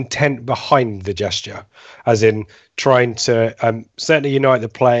intent behind the gesture, as in trying to certainly unite the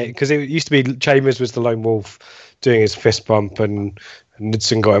play, because it used to be Chambers was the lone wolf doing his fist bump, and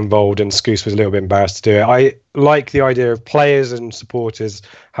Knudsen got involved, and Scouse was a little bit embarrassed to do it. I like the idea of players and supporters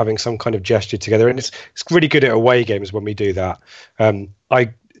having some kind of gesture together, and it's really good at away games when we do that.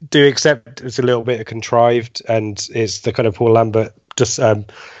 I do accept it's a little bit contrived, and it's the kind of Paul Lambert, just Borussia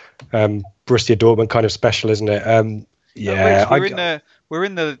Dortmund kind of special, isn't it? We're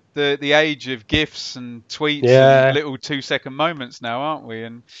in the age of GIFs and tweets and little 2-second moments now, aren't we?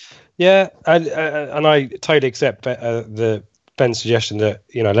 And I totally accept the Ben's suggestion that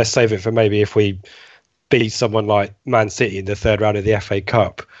let's save it for maybe if we beat someone like Man City in the third round of the FA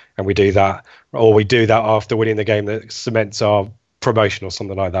Cup, and we do that, or we do that after winning the game that cements our promotion or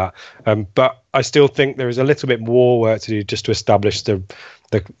something like that. But I still think there is a little bit more work to do just to establish the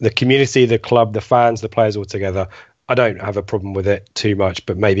community, the club, the fans, the players all together. I don't have a problem with it too much,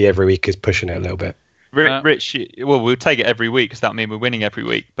 but maybe every week is pushing it a little bit. Rich, we'll take it every week because that means we're winning every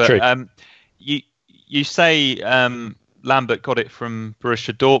week. But you say Lambert got it from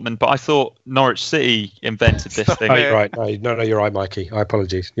Borussia Dortmund, but I thought Norwich City invented this thing. Right. No, you're right, Mikey. I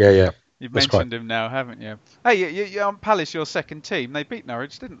apologize. Yeah. You've mentioned him now, haven't you? Hey, you're on Palace, your second team. They beat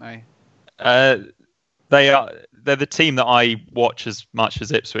Norwich, didn't they? They're the team that I watch as much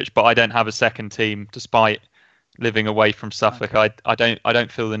as Ipswich, but I don't have a second team, despite living away from Suffolk. Okay. I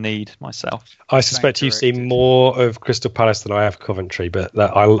don't feel the need myself. I suspect you see more of Crystal Palace than I have Coventry, but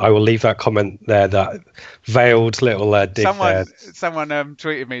I will leave that comment there. That veiled little dig there. Someone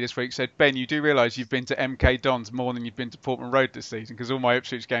tweeted me this week, said, Ben, you do realise you've been to MK Dons more than you've been to Portman Road this season, because all my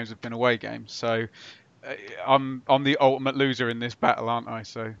Ipswich games have been away games. So I'm the ultimate loser in this battle, aren't I?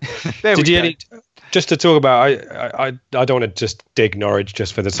 So there we go. Just to talk about, I don't want to just dig Norwich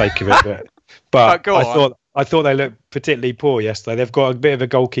just for the sake of it, but I thought they looked particularly poor yesterday. They've got a bit of a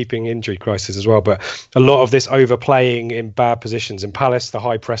goalkeeping injury crisis as well, but a lot of this overplaying in bad positions. In Palace, the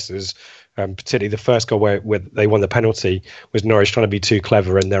high presses, particularly the first goal where they won the penalty, was Norwich trying to be too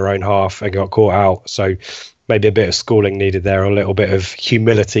clever in their own half and got caught out. So maybe a bit of schooling needed there, a little bit of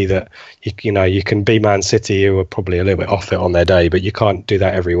humility that you can be Man City, who are probably a little bit off it on their day, but you can't do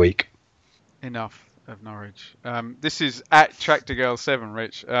that every week. Enough of Norwich. This is at Tractor Girl 7,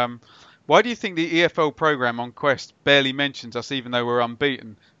 Rich. Why do you think the EFL programme on Quest barely mentions us, even though we're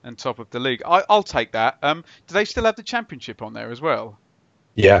unbeaten and top of the league? I'll take that. Do they still have the Championship on there as well?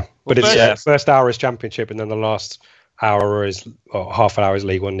 Yeah, but it's first hour is Championship, and then the last hour is half an hour is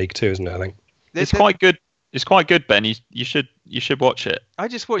League One, League Two, isn't it? I think it's quite good. It's quite good, Ben. You should watch it. I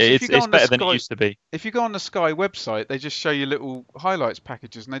just watched it. It's better than it used to be. If you go on the Sky website, they just show you little highlights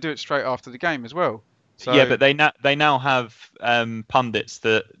packages, and they do it straight after the game as well. So, yeah, but they now have pundits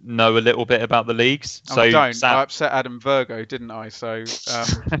that know a little bit about the leagues. So I upset Adam Virgo, didn't I? So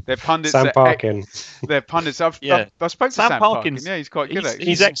they're pundits. Sam Parkin. They're pundits. I spoke to Sam Parkin. Yeah, he's quite good.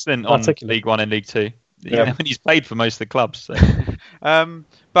 He's excellent on League One and League Two. Yeah, and he's played for most of the clubs. So.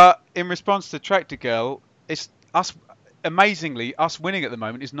 But in response to Tractor Girl, it's us. Amazingly, us winning at the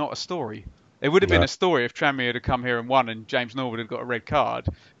moment is not a story. It would have been a story if Tranmere had come here and won, and James Norwood had got a red card.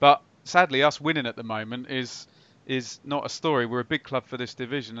 But sadly, us winning at the moment is not a story. We're a big club for this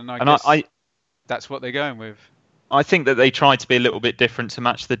division, and I guess that's what they're going with. I think that they tried to be a little bit different to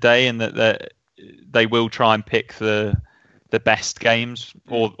match the day, and that they will try and pick the best games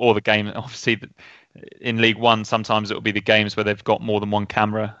or the game. Obviously, in League One, sometimes it will be the games where they've got more than one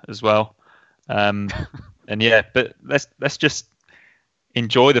camera as well. And yeah, but let's just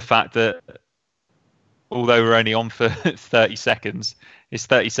enjoy the fact that although we're only on for 30 seconds, it's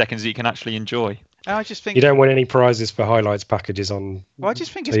 30 seconds that you can actually enjoy. I just think you don't win any prizes for highlights packages on. Well, I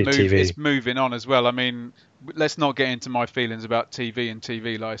just think it's moving on as well. I mean, let's not get into my feelings about TV and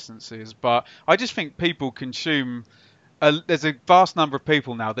TV licenses, but I just think people consume. There's a vast number of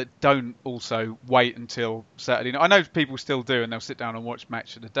people now that don't also wait until Saturday night. I know people still do, and they'll sit down and watch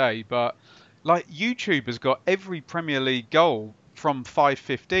Match of the Day, but like YouTube has got every Premier League goal from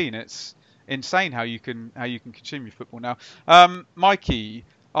 5:15. It's insane how you can consume your football now. Mikey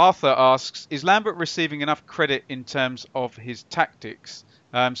Arthur asks, is Lambert receiving enough credit in terms of his tactics?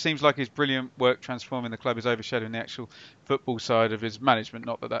 Seems like his brilliant work transforming the club is overshadowing the actual football side of his management.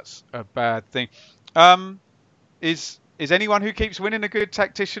 Not that that's a bad thing. Is anyone who keeps winning a good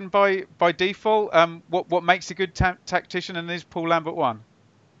tactician by default? What makes a good tactician, and is Paul Lambert one?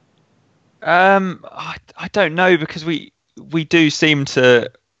 I don't know, because we do seem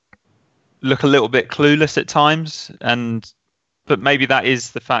to look a little bit clueless at times, but maybe that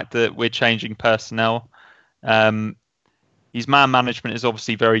is the fact that we're changing personnel. His man management is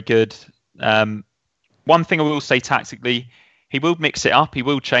obviously very good. One thing I will say tactically, he will mix it up. He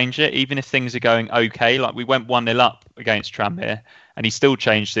will change it, even if things are going okay. Like we went 1-0 up against Tranmere, and he still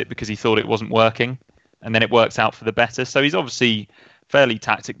changed it because he thought it wasn't working, and then it works out for the better. So he's obviously fairly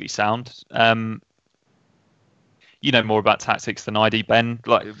tactically sound. You know more about tactics than I do, Ben.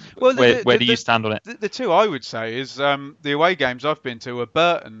 Like, where do you stand on it? The two I would say is the away games I've been to are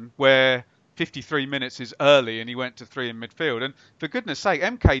Burton, where 53 minutes is early and he went to 3 in midfield. And for goodness sake,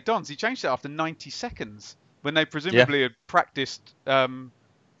 MK Dons, he changed it after 90 seconds when they presumably had practiced 3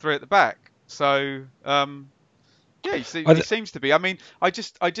 at the back. So, he seems to be. I mean, I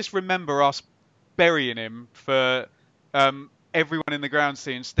just remember us burying him for everyone in the ground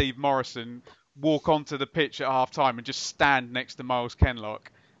seeing Steve Morrison walk onto the pitch at half time and just stand next to Miles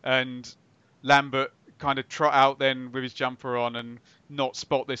Kenlock, and Lambert kind of trot out then with his jumper on and not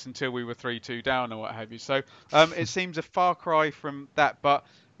spot this until we were 3-2 down or what have you. So it seems a far cry from that, but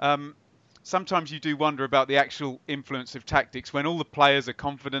sometimes you do wonder about the actual influence of tactics when all the players are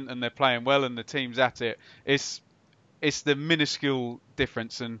confident and they're playing well and the team's at it. It's the minuscule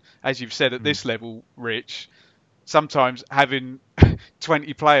difference, and as you've said at this level, Rich, sometimes having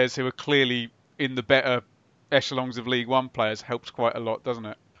 20 players who are clearly in the better echelons of League One players helps quite a lot, doesn't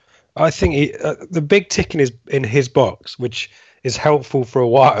it? I think the big tick in his box, which is helpful for a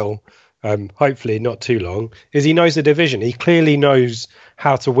while, hopefully not too long, is he knows the division. He clearly knows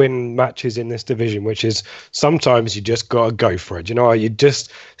how to win matches in this division, which is sometimes you just got to go for it. You know, you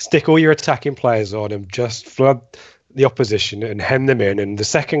just stick all your attacking players on and just flood the opposition and hem them in. And the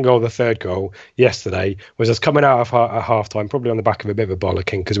second goal, the third goal yesterday was us coming out of half time, probably on the back of a bit of a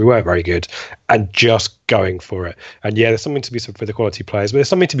bollocking because we weren't very good, and just going for it. And yeah, there's something to be said for the quality players, but there's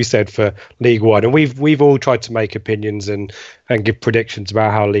something to be said for League One. And we've all tried to make opinions and give predictions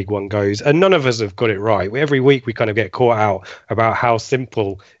about how League One goes, and none of us have got it right. Every week we kind of get caught out about how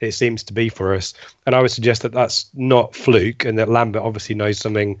simple it seems to be for us. And I would suggest that that's not fluke, and that Lambert obviously knows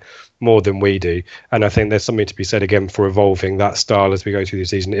something more than we do. And I think there's something to be said again for evolving that style as we go through the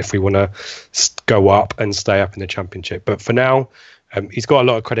season if we want to go up and stay up in the Championship. But for now, he's got a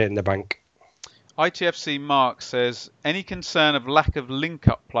lot of credit in the bank. ITFC Mark says, any concern of lack of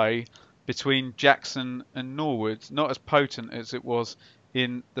link-up play between Jackson and Norwood, not as potent as it was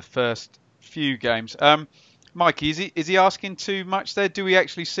in the first few games. Mikey, is he asking too much there? Do we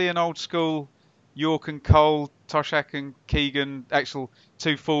actually see an old school York and Cole, Toshak and Keegan, actual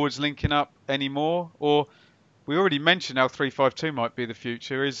two forwards linking up anymore? Or we already mentioned how 3-5-2 might be the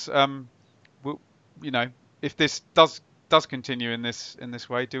future. Is if this does continue in this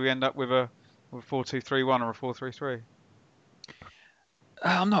way, do we end up with a 4-2-3-1 or a 4-3-3?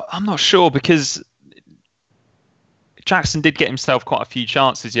 I'm not sure, because Jackson did get himself quite a few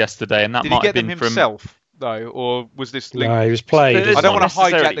chances yesterday, and that might have been from himself though, or was this link? No, he was played. I don't want to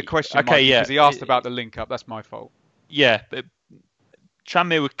hijack the question, okay, Mike, yeah, because he asked about the link up. That's my fault. Yeah, but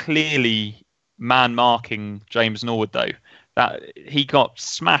Tranmere were clearly man marking James Norwood though. That he got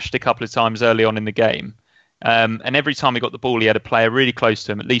smashed a couple of times early on in the game, and every time he got the ball, he had a player really close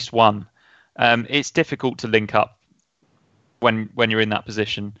to him, at least one. It's difficult to link up when you're in that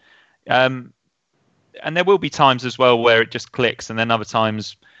position, and there will be times as well where it just clicks, and then other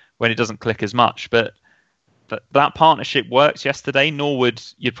times when it doesn't click as much. But that partnership works yesterday. Norwood,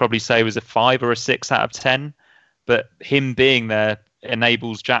 you'd probably say, was a 5 or a 6 out of 10, but him being there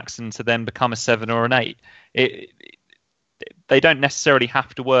enables Jackson to then become a 7 or an 8. They don't necessarily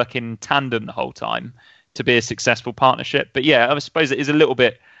have to work in tandem the whole time to be a successful partnership. But yeah, I suppose it is a little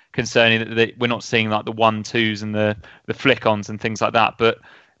bit concerning that we're not seeing like the 1-2s and the flick-ons and things like that. But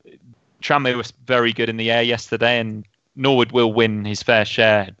Tranmere was very good in the air yesterday, and Norwood will win his fair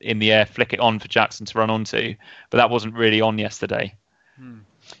share in the air, flick it on for Jackson to run onto, but that wasn't really on yesterday.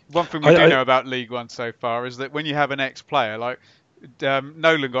 One thing we do know about League One so far is that when you have an ex-player, like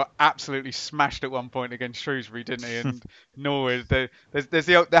Nolan got absolutely smashed at one point against Shrewsbury, didn't he? And Norwood, there's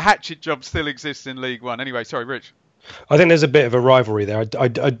the hatchet job still exists in League One. Anyway, sorry, Rich. I think there's a bit of a rivalry there.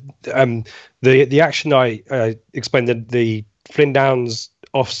 The action I explained, the Flynn Downs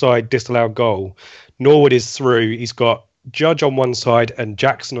offside disallowed goal, Norwood is through. He's got Judge on one side and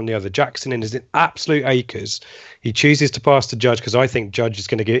Jackson on the other. Jackson is in absolute acres. He chooses to pass to Judge because I think Judge is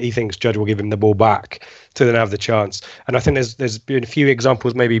going to he thinks Judge will give him the ball back to then have the chance. And I think there's been a few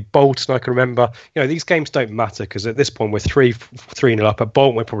examples, maybe Bolton, I can remember. You know, these games don't matter because at this point we're 3-0 up. At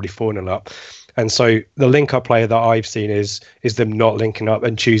Bolton we're probably 4-0 up. And so the link-up player that I've seen is them not linking up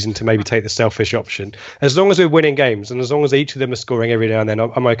and choosing to maybe take the selfish option. As long as we're winning games and as long as each of them are scoring every now and then,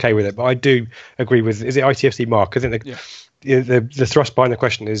 I'm okay with it. But I do agree with, is it ITFC Mark? I think the thrust behind the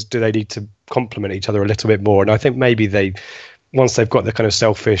question is, do they need to complement each other a little bit more? And I think maybe once they've got the kind of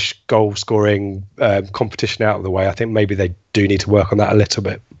selfish goal-scoring competition out of the way, I think maybe they do need to work on that a little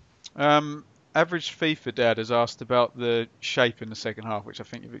bit. Average FIFA Dad has asked about the shape in the second half, which I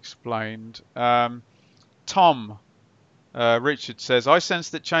think you've explained. Tom Richard says, I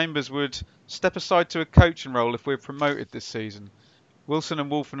sense that Chambers would step aside to a coaching role if we're promoted this season. Wilson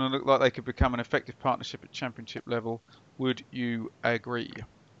and Wolfen look like they could become an effective partnership at Championship level. Would you agree?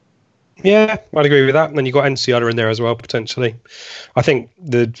 Yeah, I'd agree with that. And then you've got Enciada in there as well, potentially. I think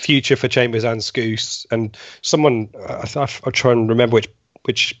the future for Chambers and Scouse, and someone, I'll try and remember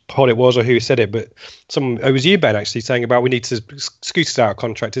which pod it was or who said it, but it was you, Ben, actually saying about we need to Scouse out of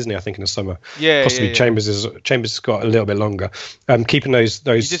contract, isn't he? I think in the summer. Yeah, possibly. Yeah. Chambers has got a little bit longer. Keeping those.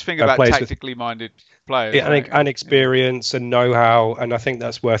 You just think about tactically minded players, and experience and know-how, and I think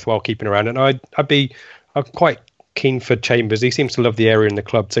that's worthwhile keeping around. And I'm quite keen for Chambers. He seems to love the area in the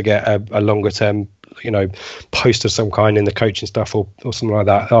club to get a longer term, post of some kind in the coaching stuff or something like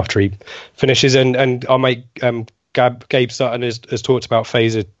that after he finishes. And I'll make Gabe Sutton has talked about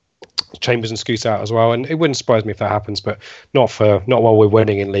phasing Chambers and Scouse out as well, and it wouldn't surprise me if that happens, but not while we're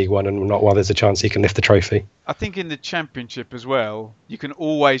winning in League One and not while there's a chance he can lift the trophy. I think in the Championship as well, you can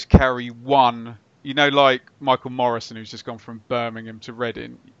always carry one, like Michael Morrison, who's just gone from Birmingham to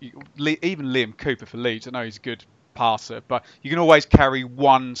Reading, even Liam Cooper for Leeds. I know he's good passer, but you can always carry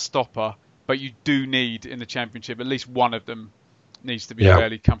one stopper. But you do need in the Championship at least one of them needs to be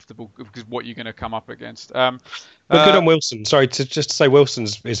fairly comfortable because what you're going to come up against. But good on Wilson. Sorry, just to say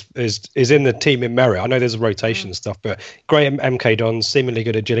Wilson's is in the team in merit. I know there's a rotation and stuff, but great MK Dons, seemingly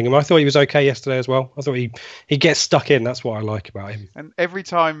good at Gillingham. I thought he was okay yesterday as well. I thought he gets stuck in. That's what I like about him. And every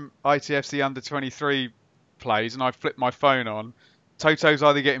time ITFC under-23 plays and I flip my phone on, Toto's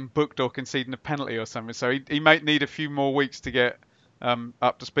either getting booked or conceding a penalty or something. So he may need a few more weeks to get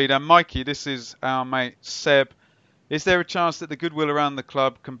up to speed. And Mikey, this is our mate Seb. Is there a chance that the goodwill around the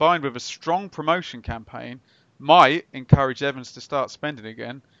club, combined with a strong promotion campaign, might encourage Evans to start spending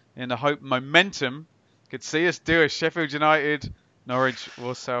again in the hope momentum could see us do a Sheffield United, Norwich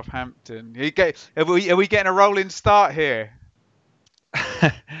or Southampton? Are we getting a rolling start here?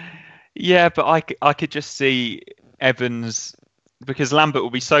 Yeah, but I could just see Evans, because Lambert will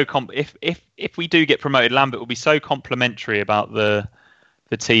be so if we do get promoted, Lambert will be so complimentary about the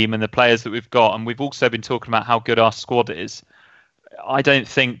team and the players that we've got, and we've also been talking about how good our squad is. I don't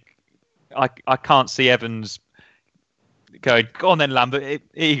think I can't see Evans going, go on then Lambert, here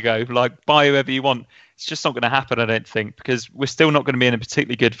you go, like buy whoever you want. It's just not going to happen, I don't think, because we're still not going to be in a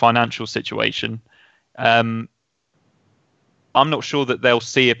particularly good financial situation. I'm not sure that they'll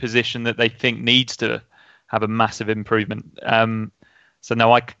see a position that they think needs to have a massive improvement. So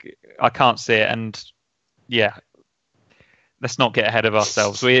no, I can't see it, and yeah. Let's not get ahead of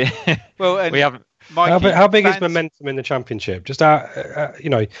ourselves. We haven't. Mikey, how big is momentum in the Championship? Just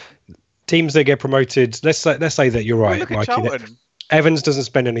teams that get promoted. Let's say that you're right, Mikey. Evans doesn't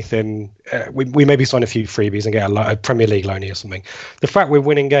spend anything. We maybe sign a few freebies and get a Premier League loanee or something. The fact we're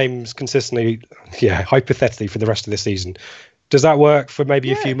winning games consistently, hypothetically for the rest of the season, does that work for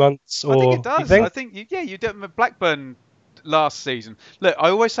maybe a few months? Or I think it does. I think you did Blackburn last season. Look, I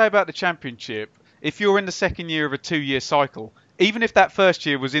always say about the Championship, if you're in the second year of a 2-year cycle, even if that first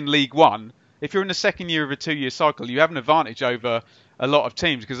year was in League One, if you're in the second year of a 2-year cycle, you have an advantage over a lot of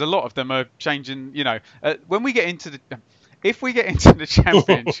teams because a lot of them are changing. When we get into if we get into the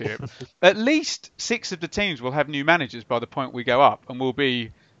Championship, at least 6 of the teams will have new managers by the point we go up, and we'll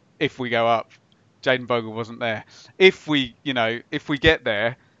be, if we go up, Jayden Bogle wasn't there. If we get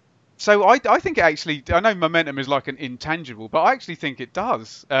there. So I think it actually, I know momentum is like an intangible, but I actually think it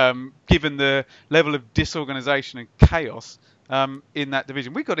does, given the level of disorganisation and chaos in that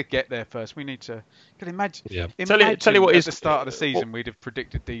division. We've got to get there first. We need to. Imagine tell you what at the start of the season we'd have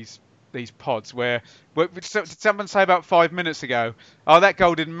predicted these pods where someone say about 5 minutes ago, that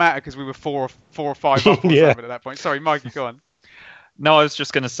goal didn't matter because we were 4 or 5 up or something at that point. Sorry, Mikey, go on. No, I was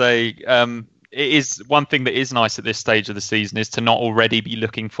just going to say, it is one thing that is nice at this stage of the season is to not already be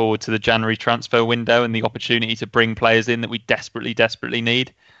looking forward to the January transfer window and the opportunity to bring players in that we desperately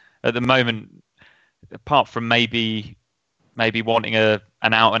need. At the moment, apart from maybe wanting an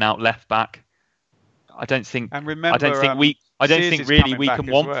out and out left back, I don't think. And remember, I don't think really we can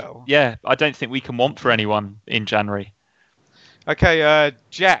want. Well. Yeah, I don't think we can want for anyone in January. Okay,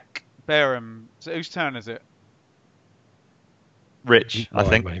 Jack Barham. So whose turn is it? Rich, I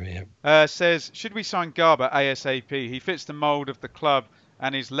think. Maybe, says, should we sign Garber ASAP? He fits the mould of the club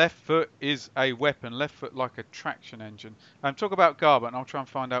and his left foot is a weapon. Left foot like a traction engine. Talk about Garber and I'll try and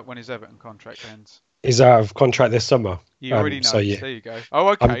find out when his Everton contract ends. He's out of contract this summer. You already know. So, There you go. Oh,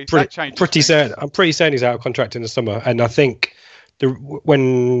 okay. That changes. I'm pretty certain he's out of contract in the summer. And I think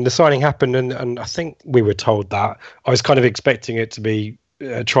when the signing happened, and I think we were told that, I was kind of expecting it to be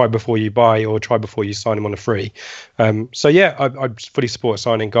try before you buy or try before you sign him on a free. I fully support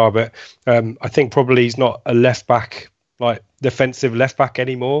signing Garbutt. I think probably he's not a left back, like defensive left back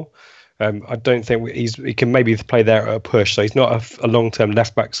anymore. I don't think he can maybe play there at a push. So he's not a long-term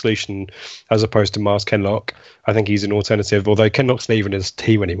left back solution as opposed to Miles Kenlock. I think he's an alternative, although Kenlock's not even in his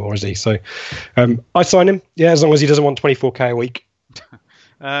team anymore, is he? So I sign him, as long as he doesn't want 24k a week.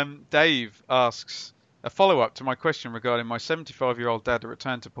 Dave asks, a follow-up to my question regarding my 75-year-old dad that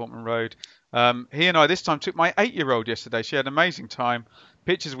returned to Portman Road. He and I this time took my 8-year-old yesterday. She had an amazing time.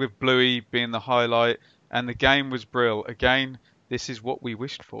 Pictures with Bluey being the highlight, and the game was brill. Again, this is what we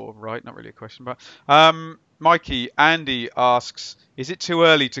wished for, right? Not really a question, but Mikey, Andy asks, is it too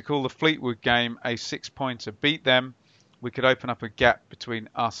early to call the Fleetwood game a 6-pointer? Beat them, we could open up a gap between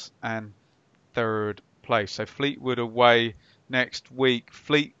us and third place. So Fleetwood away next week.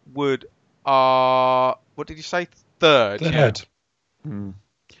 Fleetwood are, what did you say? Third. Yeah.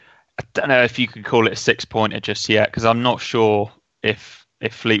 I don't know if you could call it a 6-pointer just yet, because I'm not sure if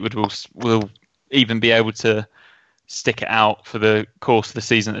Fleetwood will even be able to stick it out for the course of the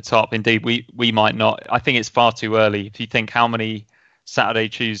season at the top. Indeed, we might not. I think it's far too early. If you think how many Saturday,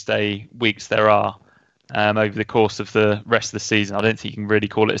 Tuesday weeks there are, over the course of the rest of the season. I don't think you can really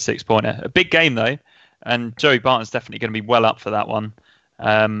call it a 6-pointer. A big game though, and Joey Barton's definitely going to be well up for that one.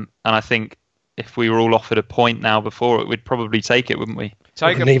 And I think if we were all offered a point now before it, we'd probably take it, wouldn't we?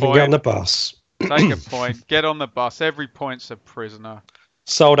 Take a even point. get on the bus. Take a point. Get on the bus. Every point's a prisoner.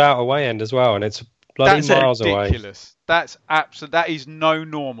 Sold out away end as well, and it's bloody That's miles ridiculous. That's absolute. That is no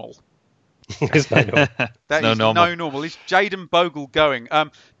normal. It's no normal. That No is normal. no normal. Is Jaden Bogle going?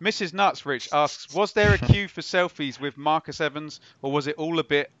 Mrs. Nuts Rich asks, was there a queue for selfies with Marcus Evans, or was it all a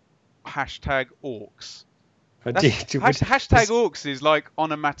bit #orcs? Hashtag orcs is like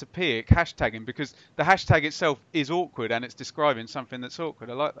onomatopoeic hashtagging, because the hashtag itself is awkward and it's describing something that's awkward.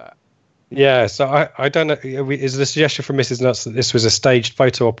 I like that. Yeah, so I don't know. Is the suggestion from Mrs. Nuts that this was a staged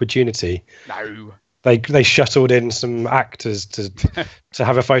photo opportunity? No. They shuttled in some actors to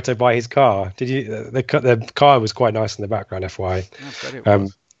have a photo by his car. Did you? The car was quite nice in the background,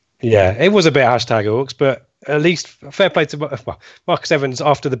 FYI. Yeah, it was a bit #orcs, but at least fair play to Marcus Evans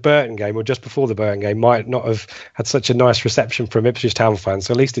after the Burton game, or just before the Burton game, might not have had such a nice reception from Ipswich Town fans.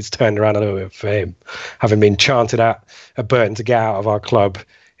 So at least it's turned around a little bit for him, having been chanted at Burton to get out of our club.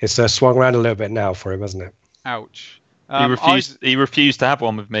 It's swung around a little bit now for him, hasn't it? Ouch. He refused to have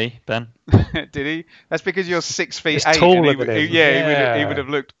one with me, Ben. Did he? That's because you're 6'8". It's taller than him. He would have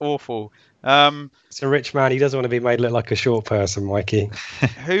looked awful. It's a rich man. He doesn't want to be made look like a short person, Mikey.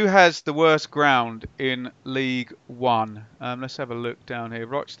 Who has the worst ground in League One? Let's have a look down here.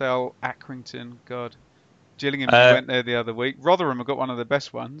 Rochdale, Accrington, God. Gillingham went there the other week. Rotherham have got one of the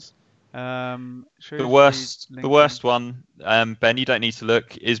best ones. The worst one, Ben, you don't need to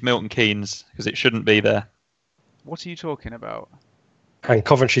look, is Milton Keynes, because it shouldn't be there. What are you talking about? And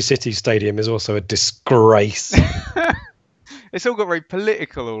Coventry City Stadium is also a disgrace. It's all got very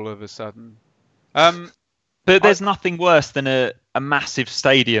political all of a sudden. But there's nothing worse than a massive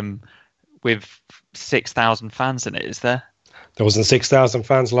stadium with 6,000 fans in it, is there? There wasn't 6,000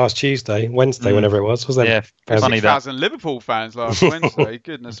 fans last Wednesday, whenever it was there? Yeah, funny 6,000 Liverpool fans last Wednesday.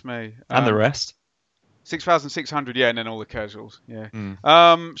 Goodness me. And the rest. 6,600, yeah, and then all the casuals. Yeah.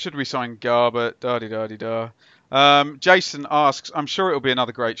 Should we sign Garbutt? Da-di-da-di-da. Jason asks, I'm sure it'll be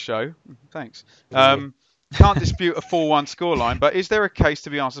another great show. Thanks. Can't dispute a 4-1 scoreline, but is there a case to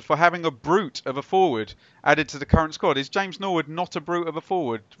be answered for having a brute of a forward added to the current squad? Is James Norwood not a brute of a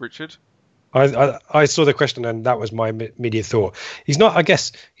forward, Richard? I saw the question and that was my immediate thought. He's not, I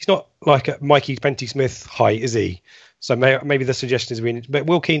guess, he's not like a Mikey Penty Smith height, is he? So maybe the suggestion is but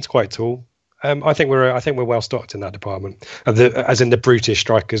Will Keane's quite tall. I think we're well stocked in that department, as in the brutish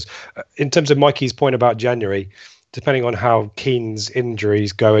strikers. In terms of Mikey's point about January, depending on how Keane's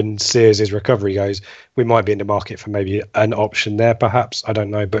injuries go and Sears' recovery goes, we might be in the market for maybe an option there, perhaps. I don't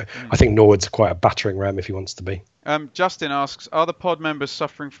know, but I think Norwood's quite a battering ram if he wants to be. Justin asks, are the pod members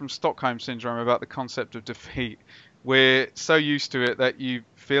suffering from Stockholm Syndrome about the concept of defeat? We're so used to it that you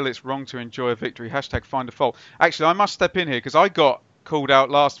feel it's wrong to enjoy a victory. #find a fault. Actually, I must step in here because I got called out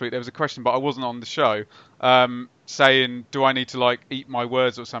last week. There was a question, but I wasn't on the show, saying, do I need to eat my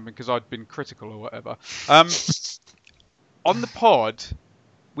words or something because I'd been critical or whatever. On the pod,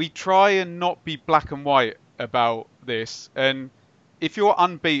 we try and not be black and white about this. And if you're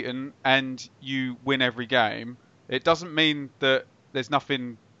unbeaten and you win every game, it doesn't mean that there's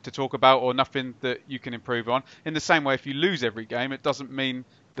nothing to talk about or nothing that you can improve on. In the same way, if you lose every game, it doesn't mean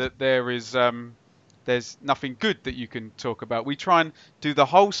that there's nothing good that you can talk about. We try and do the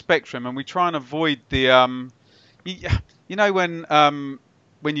whole spectrum, and we try and avoid the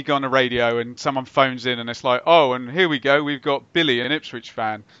when you go on the radio and someone phones in and it's like, oh, and here we go, we've got Billy, an Ipswich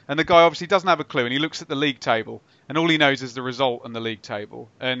fan, and the guy obviously doesn't have a clue, and he looks at the league table and all he knows is the result on the league table,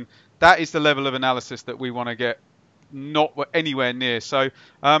 and that is the level of analysis that we want to get not anywhere near. So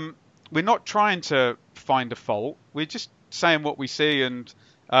we're not trying to find a fault, we're just saying what we see, and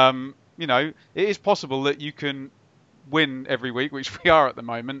it is possible that you can win every week, which we are at the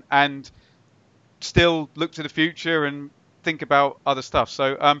moment, and still look to the future and think about other stuff.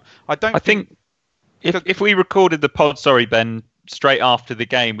 So I think if we recorded the pod, sorry Ben, straight after the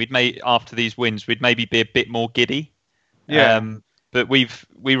game, after these wins, we'd maybe be a bit more giddy. Yeah. But we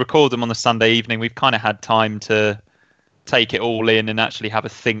record them on the Sunday evening. We've kind of had time to take it all in and actually have a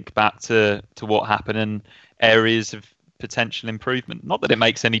think back to what happened and areas of potential improvement. Not that it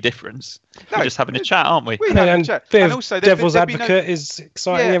makes any difference. No, we're just having a chat, aren't we? We're having a chat. And also, devil's advocate is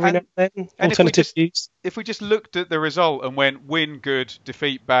exciting every now and then. Alternative views. If we just looked at the result and went win good,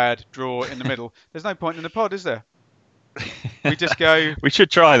 defeat bad, draw in the middle, there's no point in the pod, is there? We just go. We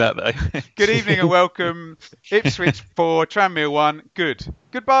should try that though. Good evening and welcome. Ipswich 4, Tranmere 1.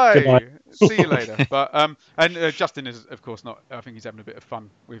 Goodbye. See you later. But and Justin is of course not. I think he's having a bit of fun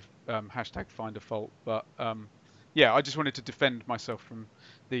with hashtag find a fault. But yeah, I just wanted to defend myself from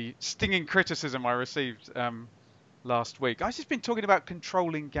the stinging criticism I received last week. I've just been talking about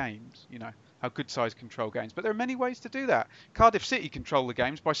controlling games. You know how good sides control games, but there are many ways to do that. Cardiff City control the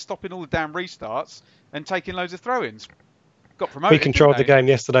games by stopping all the damn restarts and taking loads of throw-ins. Got promoted. We controlled the game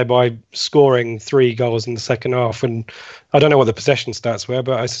yesterday by scoring 3 goals in the second half, and I don't know what the possession stats were,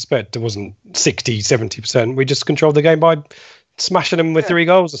 but I suspect it wasn't 60-70%. We just controlled the game by smashing them with 3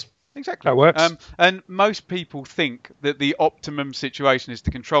 goals. Exactly. That works. And most people think that the optimum situation is to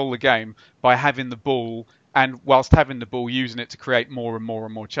control the game by having the ball, and whilst having the ball, using it to create more and more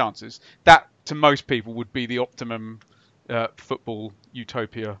and more chances. That, to most people, would be the optimum football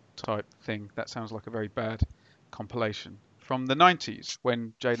utopia type thing. That sounds like a very bad compilation from the 90s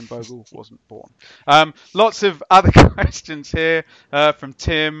when Jayden Bogle wasn't born. Lots of other questions here from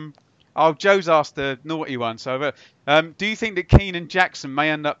Tim. Oh, Joe's asked a naughty one. So, do you think that Keane and Jackson may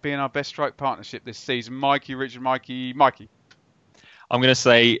end up being our best strike partnership this season? Mikey, Richard, Mikey. I'm going to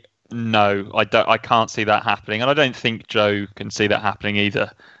say no. I can't see that happening, and I don't think Joe can see that happening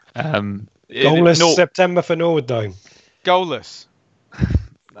either. Goalless September for Norwood, though. Goalless.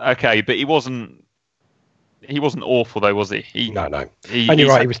 Okay, but he wasn't awful though, was he? No. And you're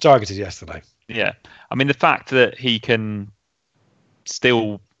right, he was targeted yesterday. Yeah. I mean, the fact that he can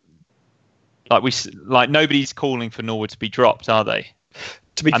still, nobody's calling for Norwood to be dropped, are they?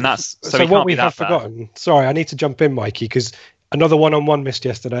 So what we have forgotten. Sorry, I need to jump in, Mikey, because another one-on-one missed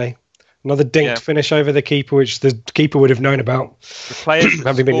yesterday. Another dinked finish over the keeper, which the keeper would have known about. The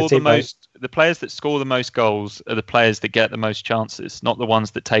players that score the most goals are the players that get the most chances, not the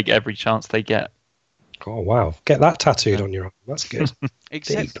ones that take every chance they get. Oh, wow. Get that tattooed on your arm. That's good.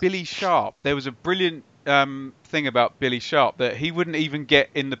 Except Billy Sharp. There was a brilliant thing about Billy Sharp that he wouldn't even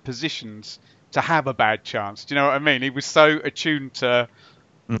get in the positions to have a bad chance. Do you know what I mean? He was so attuned to...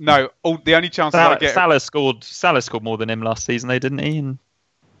 No, the only chances I get... Salah scored more than him last season, though, didn't he? And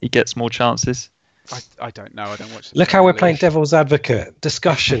he gets more chances. I don't know. I don't watch. Look how we're playing devil's advocate.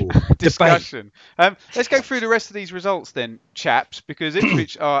 Discussion. Discussion. Let's go through the rest of these results then, chaps, because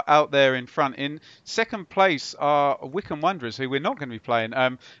Ipswich are out there in front. In second place are Wycombe Wanderers, who we're not going to be playing.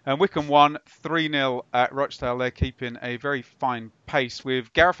 And Wycombe won 3-0 at Rochdale. They're keeping a very fine pace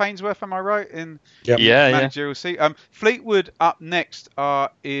with Gareth Ainsworth, am I right? In managerial seat. Fleetwood up next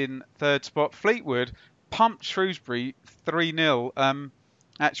are in third spot. Fleetwood pumped Shrewsbury 3-0.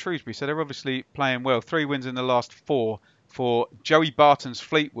 At Shrewsbury, so they're obviously playing well. 3 wins in the last 4 for Joey Barton's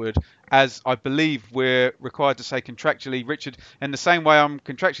Fleetwood, as I believe we're required to say contractually, Richard, in the same way I'm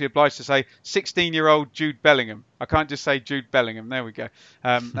contractually obliged to say 16-year-old Jude Bellingham. I can't just say Jude Bellingham. There we go.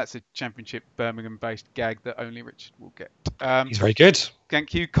 That's a Championship Birmingham-based gag that only Richard will get. He's very good.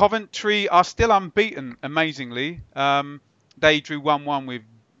 Thank you. Coventry are still unbeaten, amazingly. They drew 1-1 with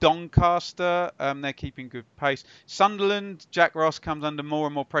Doncaster, they're keeping good pace. Sunderland, Jack Ross comes under more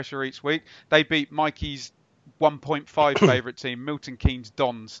and more pressure each week. They beat Mikey's 1.5 favourite team, Milton Keynes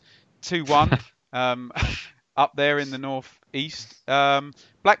Dons, 2-1 up there in the north east.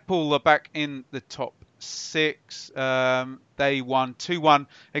 Blackpool are back in the top 6. They won 2-1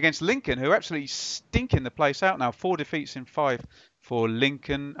 against Lincoln, who are absolutely stinking the place out now. 4 defeats in 5 for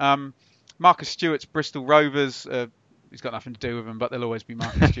Lincoln. Marcus Stewart's Bristol Rovers, he's got nothing to do with them, but they'll always be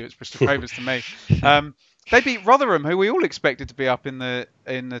Marcus Stewart's Bristol Rovers to me. They beat Rotherham, who we all expected to be up in the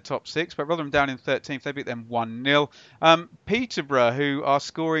top 6, but Rotherham down in 13th. They beat them 1-0. Peterborough, who are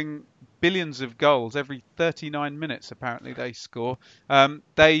scoring billions of goals every 39 minutes, apparently they score.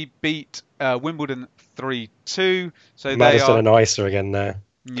 They beat Wimbledon 3-2. So Madison and Isa again there.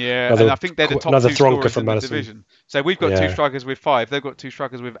 Yeah, and I think they're the top 2 scorers in the division. So we've got 2 strikers with 5. They've got 2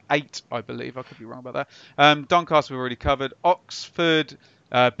 strikers with 8, I believe. I could be wrong about that. Doncaster we've already covered. Oxford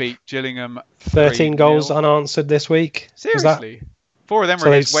beat Gillingham 13 goals unanswered this week. Seriously? 4 of them were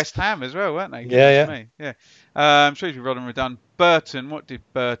against West Ham as well, weren't they? Yeah. Shrewsbury Rotherham were done. Burton, what did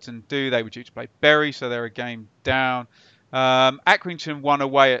Burton do? They were due to play Bury, so they're a game down. Accrington won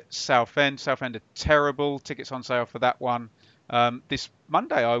away at Southend. Southend are terrible. Tickets on sale for that one this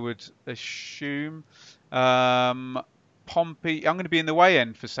Monday, I would assume. Pompey, I'm going to be in the way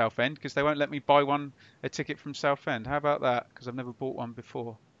end for Southend because they won't let me buy a ticket from Southend. How about that? Because I've never bought one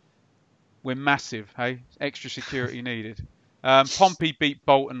before. We're massive, hey? Extra security needed. Pompey beat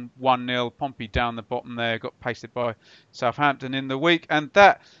Bolton 1-0. Pompey down the bottom there, got pasted by Southampton in the week. And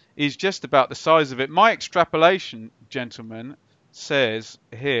that is just about the size of it. My extrapolation, gentlemen, says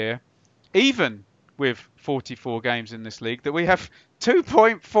here, even with 44 games in this league that we have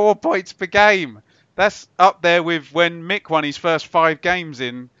 2.4 points per game. That's up there with when Mick won his first 5 games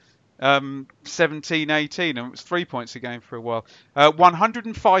in 17-18, and it was 3 points a game for a while.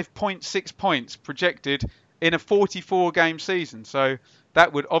 105.6 points projected in a 44 game season. So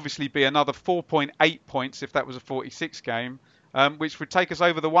that would obviously be another 4.8 points if that was a 46 game, which would take us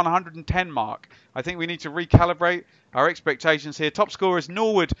over the 110 mark. I think we need to recalibrate our expectations here. Top scorers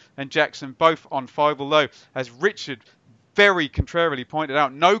Norwood and Jackson both on 5, although as Richard very contrarily pointed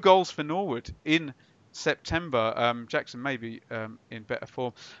out, no goals for Norwood in September. Jackson may be in better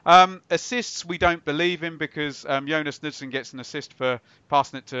form. Assists we don't believe in because Jonas Knudsen gets an assist for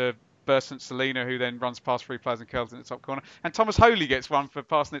passing it to Bersant Selina, who then runs past 3 players and curls in the top corner. And Thomas Holy gets one for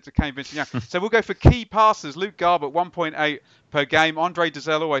passing it to Kane Vincent Young. So we'll go for key passers. Luke Garbutt, 1.8 per game. Andre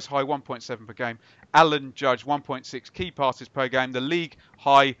Dazelle, always high, 1.7 per game. Alan Judge, 1.6 key passes per game. The league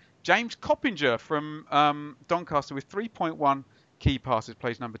high, James Coppinger from Doncaster with 3.1 key passes,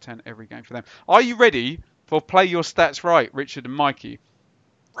 plays number 10 every game for them. Are you ready for Play Your Stats Right, Richard and Mikey?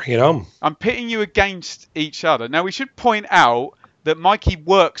 Bring it on. I'm pitting you against each other. Now, we should point out that Mikey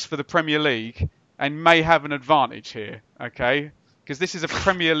works for the Premier League and may have an advantage here, okay? Because this is a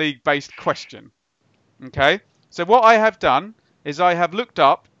Premier League-based question, okay? So what I have done is I have looked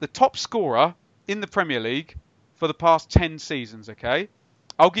up the top scorer in the Premier League for the past 10 seasons, okay?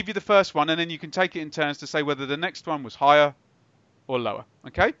 I'll give you the first one, and then you can take it in turns to say whether the next one was higher or lower,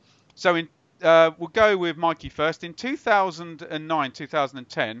 okay? So we'll go with Mikey first. In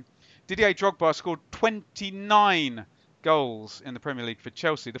 2009-2010, Didier Drogba scored 29 goals in the Premier League for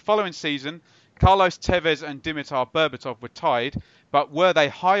Chelsea. The following season, Carlos Tevez and Dimitar Berbatov were tied, but were they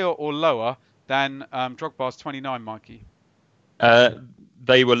higher or lower than Drogba's 29, Mikey?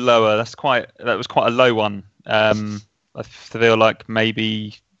 They were lower. That was quite a low one. I feel like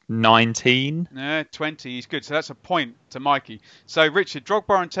maybe 19. Yeah, 20. He's good. So that's a point to Mikey. So Richard,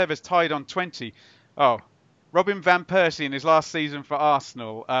 Drogba and Tevez tied on 20. Oh, Robin van Persie in his last season for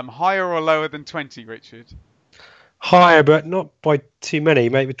Arsenal. Higher or lower than 20, Richard? Higher, but not by too many.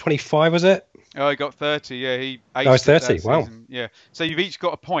 Maybe 25, was it? Oh, he got 30. Yeah, he. Oh, it's 30. Wow. Season. Yeah. So you've each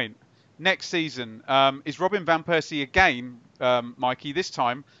got a point. Next season, is Robin van Persie again, Mikey? This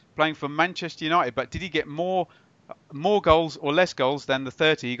time playing for Manchester United, but did he get more goals or less goals than the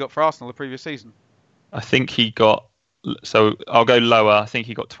 30 he got for Arsenal the previous season? I think he got. So I'll go lower. I think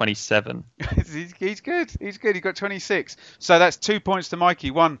he got 27. He's good. He's good. He got 26. So that's 2 points to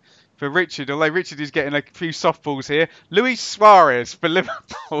Mikey. 1 for Richard, although Richard is getting a few softballs here. Luis Suarez for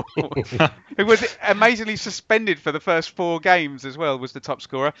Liverpool, who was amazingly suspended for the first 4 games as well, was the top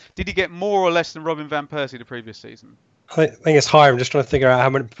scorer. Did he get more or less than Robin van Persie the previous season? I think it's higher. I'm just trying to figure out how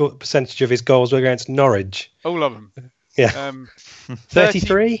many percentage of his goals were against Norwich. All of them. Yeah.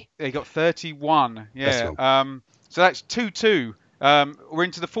 33? He got 31. Yeah. So that's 2-2. We're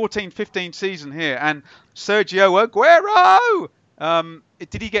into the 14-15 season here. And Sergio Aguero!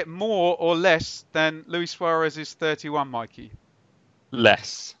 Did he get more or less than Luis Suarez's 31, Mikey?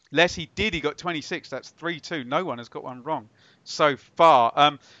 Less. Less he did. He got 26. That's 3-2. No one has got one wrong so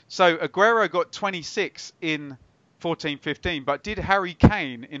far. So Aguero got 26 in 14-15, but did Harry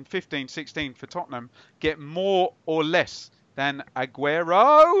Kane in 15-16 for Tottenham get more or less than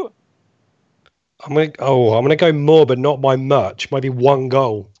Aguero? I'm gonna go more, but not by much. Maybe 1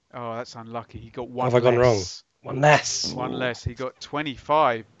 goal. Oh, that's unlucky. He got 1 less. Have I gone wrong? 1 less. 1 less. He got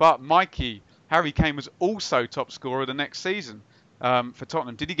 25. But Mikey, Harry Kane was also top scorer the next season for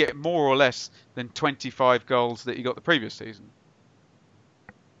Tottenham. Did he get more or less than 25 goals that he got the previous season?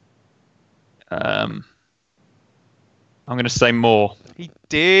 I'm going to say more. He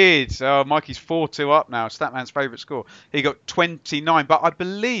did. Oh, Mikey's 4-2 up now. Statman's favourite score. He got 29. But I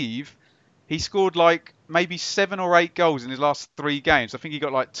believe he scored like maybe 7 or 8 goals in his last 3 games. I think he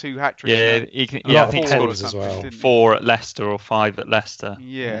got like 2 hat-tricks. Yeah, I think he scored as well. 4 at Leicester or 5 at Leicester.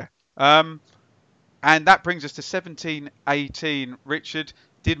 Yeah. And that brings us to 17-18. Richard,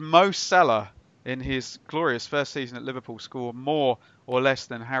 did Mo Salah in his glorious first season at Liverpool score more or less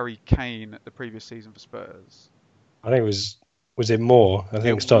than Harry Kane the previous season for Spurs? I think it was it more? I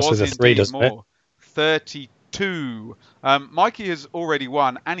think it starts with a 3, doesn't it? 32. Mikey has already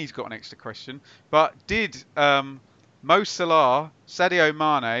won and he's got an extra question. But did Mo Salah, Sadio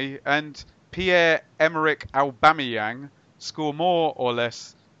Mane and Pierre-Emerick Aubameyang score more or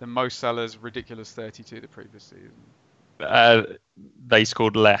less than Mo Salah's ridiculous 32 the previous season? They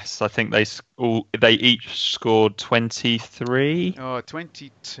scored less. I think they each scored 23. Oh,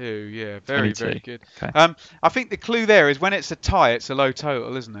 22. Yeah, very 22. very good. Okay. I think the clue there is when it's a tie, it's a low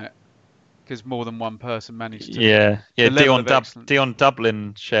total, isn't it? because more than one person managed to. Yeah. the level of excellence. Dion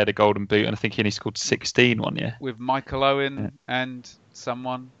Dublin shared a golden boot, and I think he only scored 16 one year. With Michael Owen and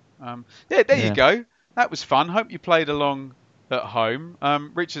someone. There you go. That was fun. Hope you played along at home.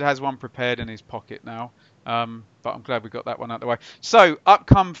 Richard has one prepared in his pocket now. But I'm glad we got that one out of the way. So, up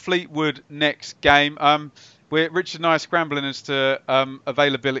come Fleetwood next game. Richard and I are scrambling as to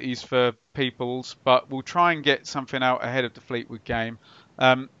availabilities for people's, but we'll try and get something out ahead of the Fleetwood game.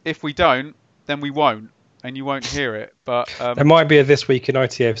 If we don't, then we won't, and you won't hear it. But there might be a This Week in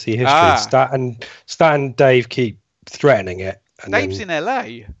ITFC history. Stat and Dave keep threatening it. And Dave's in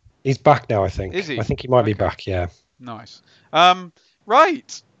LA. He's back now, I think. Is he? I think he might be back, yeah. Nice.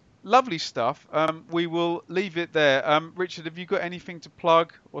 Right. Lovely stuff. We will leave it there. Richard, have you got anything to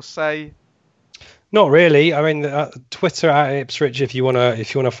plug or say? Not really. I mean, Twitter at Ipswich if you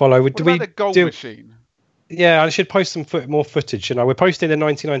wanna follow. What about the goal machine? Yeah, I should post some more footage. We're posting the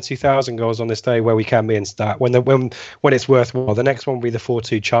 99-2000 goals on this day where we can be in stat when it's worthwhile. The next one will be the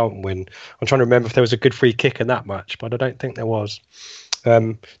 4-2 Charlton win. I'm trying to remember if there was a good free kick in that match, but I don't think there was.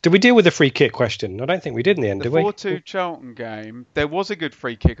 Did we deal with the free kick question? I don't think we did in the end, did we? The 4-2 Charlton game, there was a good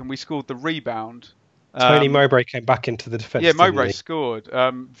free kick and we scored the rebound. Tony Mowbray came back into the defence. Yeah, Mowbray scored.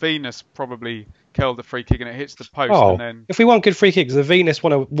 Venus probably curled the free kick and it hits the post. Oh, and then... if we want good free kicks, the Venus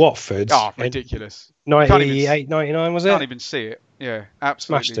won at Watford. Oh, ridiculous. 98, 99 was it? Can't even see it. Yeah,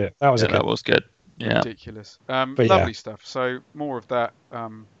 absolutely. Smashed it. That was that was good. Yeah. Ridiculous. Lovely stuff. So more of that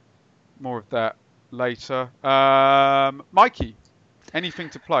later. Mikey, anything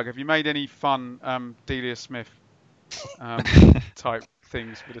to plug? Have you made any fun Delia Smith type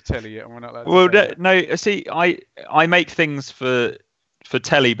things for the telly yet? We're not allowed to no. See, I make things for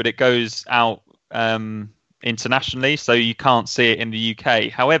telly, but it goes out internationally, so you can't see it in the UK.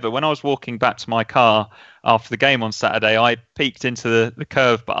 However, when I was walking back to my car after the game on Saturday, I peeked into the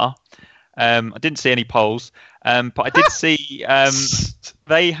Curve Bar. I didn't see any polls, but I did see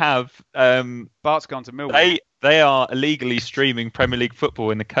they have Bart's gone to Millwall. They are illegally streaming Premier League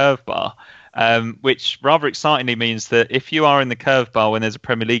football in the Curve Bar, which rather excitingly means that if you are in the Curve Bar when there's a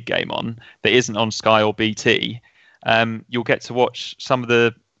Premier League game on that isn't on Sky or BT, you'll get to watch some of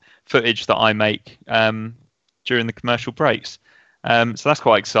the footage that I make during the commercial breaks. So that's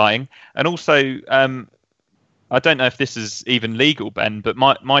quite exciting. And also, I don't know if this is even legal, Ben, but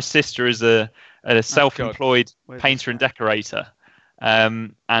my sister is a self-employed painter and decorator,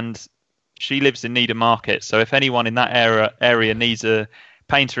 and she lives in Needham Market. So if anyone in that area needs a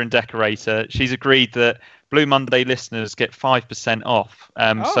painter and decorator, she's agreed that Blue Monday listeners get 5% off.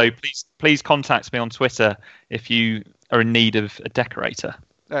 So please contact me on Twitter if you are in need of a decorator.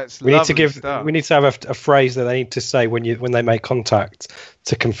 We need to have a phrase that they need to say when they make contact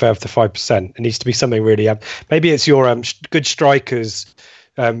to confirm the 5%. It needs to be something really. Maybe it's your good strikers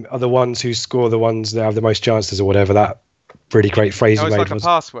are the ones who score the ones that have the most chances or whatever. That really great phrase you made was. Like a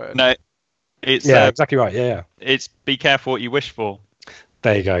password. No, it's exactly right. Yeah. It's be careful what you wish for.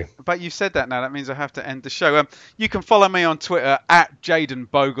 There you go. But you said that now. That means I have to end the show. You can follow me on Twitter at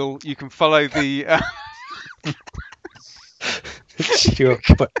Jaden Bogle. You can follow the.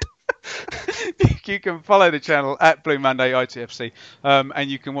 You can follow the channel at Blue Monday ITFC,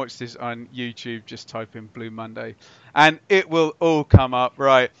 and you can watch this on YouTube. Just type in Blue Monday, and it will all come up.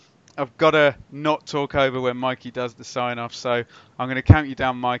 Right, I've got to not talk over when Mikey does the sign off, so I'm going to count you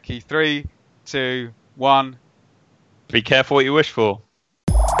down, Mikey. 3, 2, 1. Be careful what you wish for.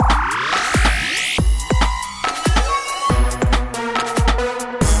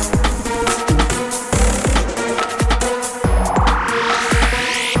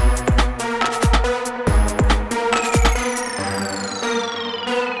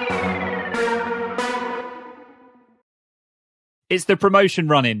 It's the promotion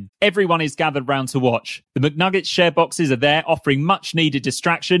run-in. Everyone is gathered round to watch. The McNuggets share boxes are there, offering much-needed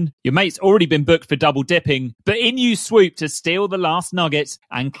distraction. Your mate's already been booked for double dipping, but in you swoop to steal the last nugget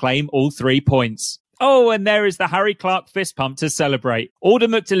and claim all 3 points. Oh, and there is the Harry Clark fist pump to celebrate. Order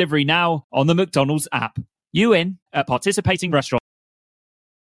McDelivery now on the McDonald's app. You in at participating restaurants.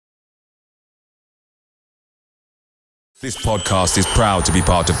 This podcast is proud to be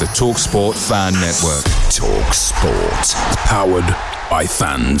part of the TalkSport Fan Network. TalkSport. Powered by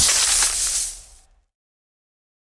fans.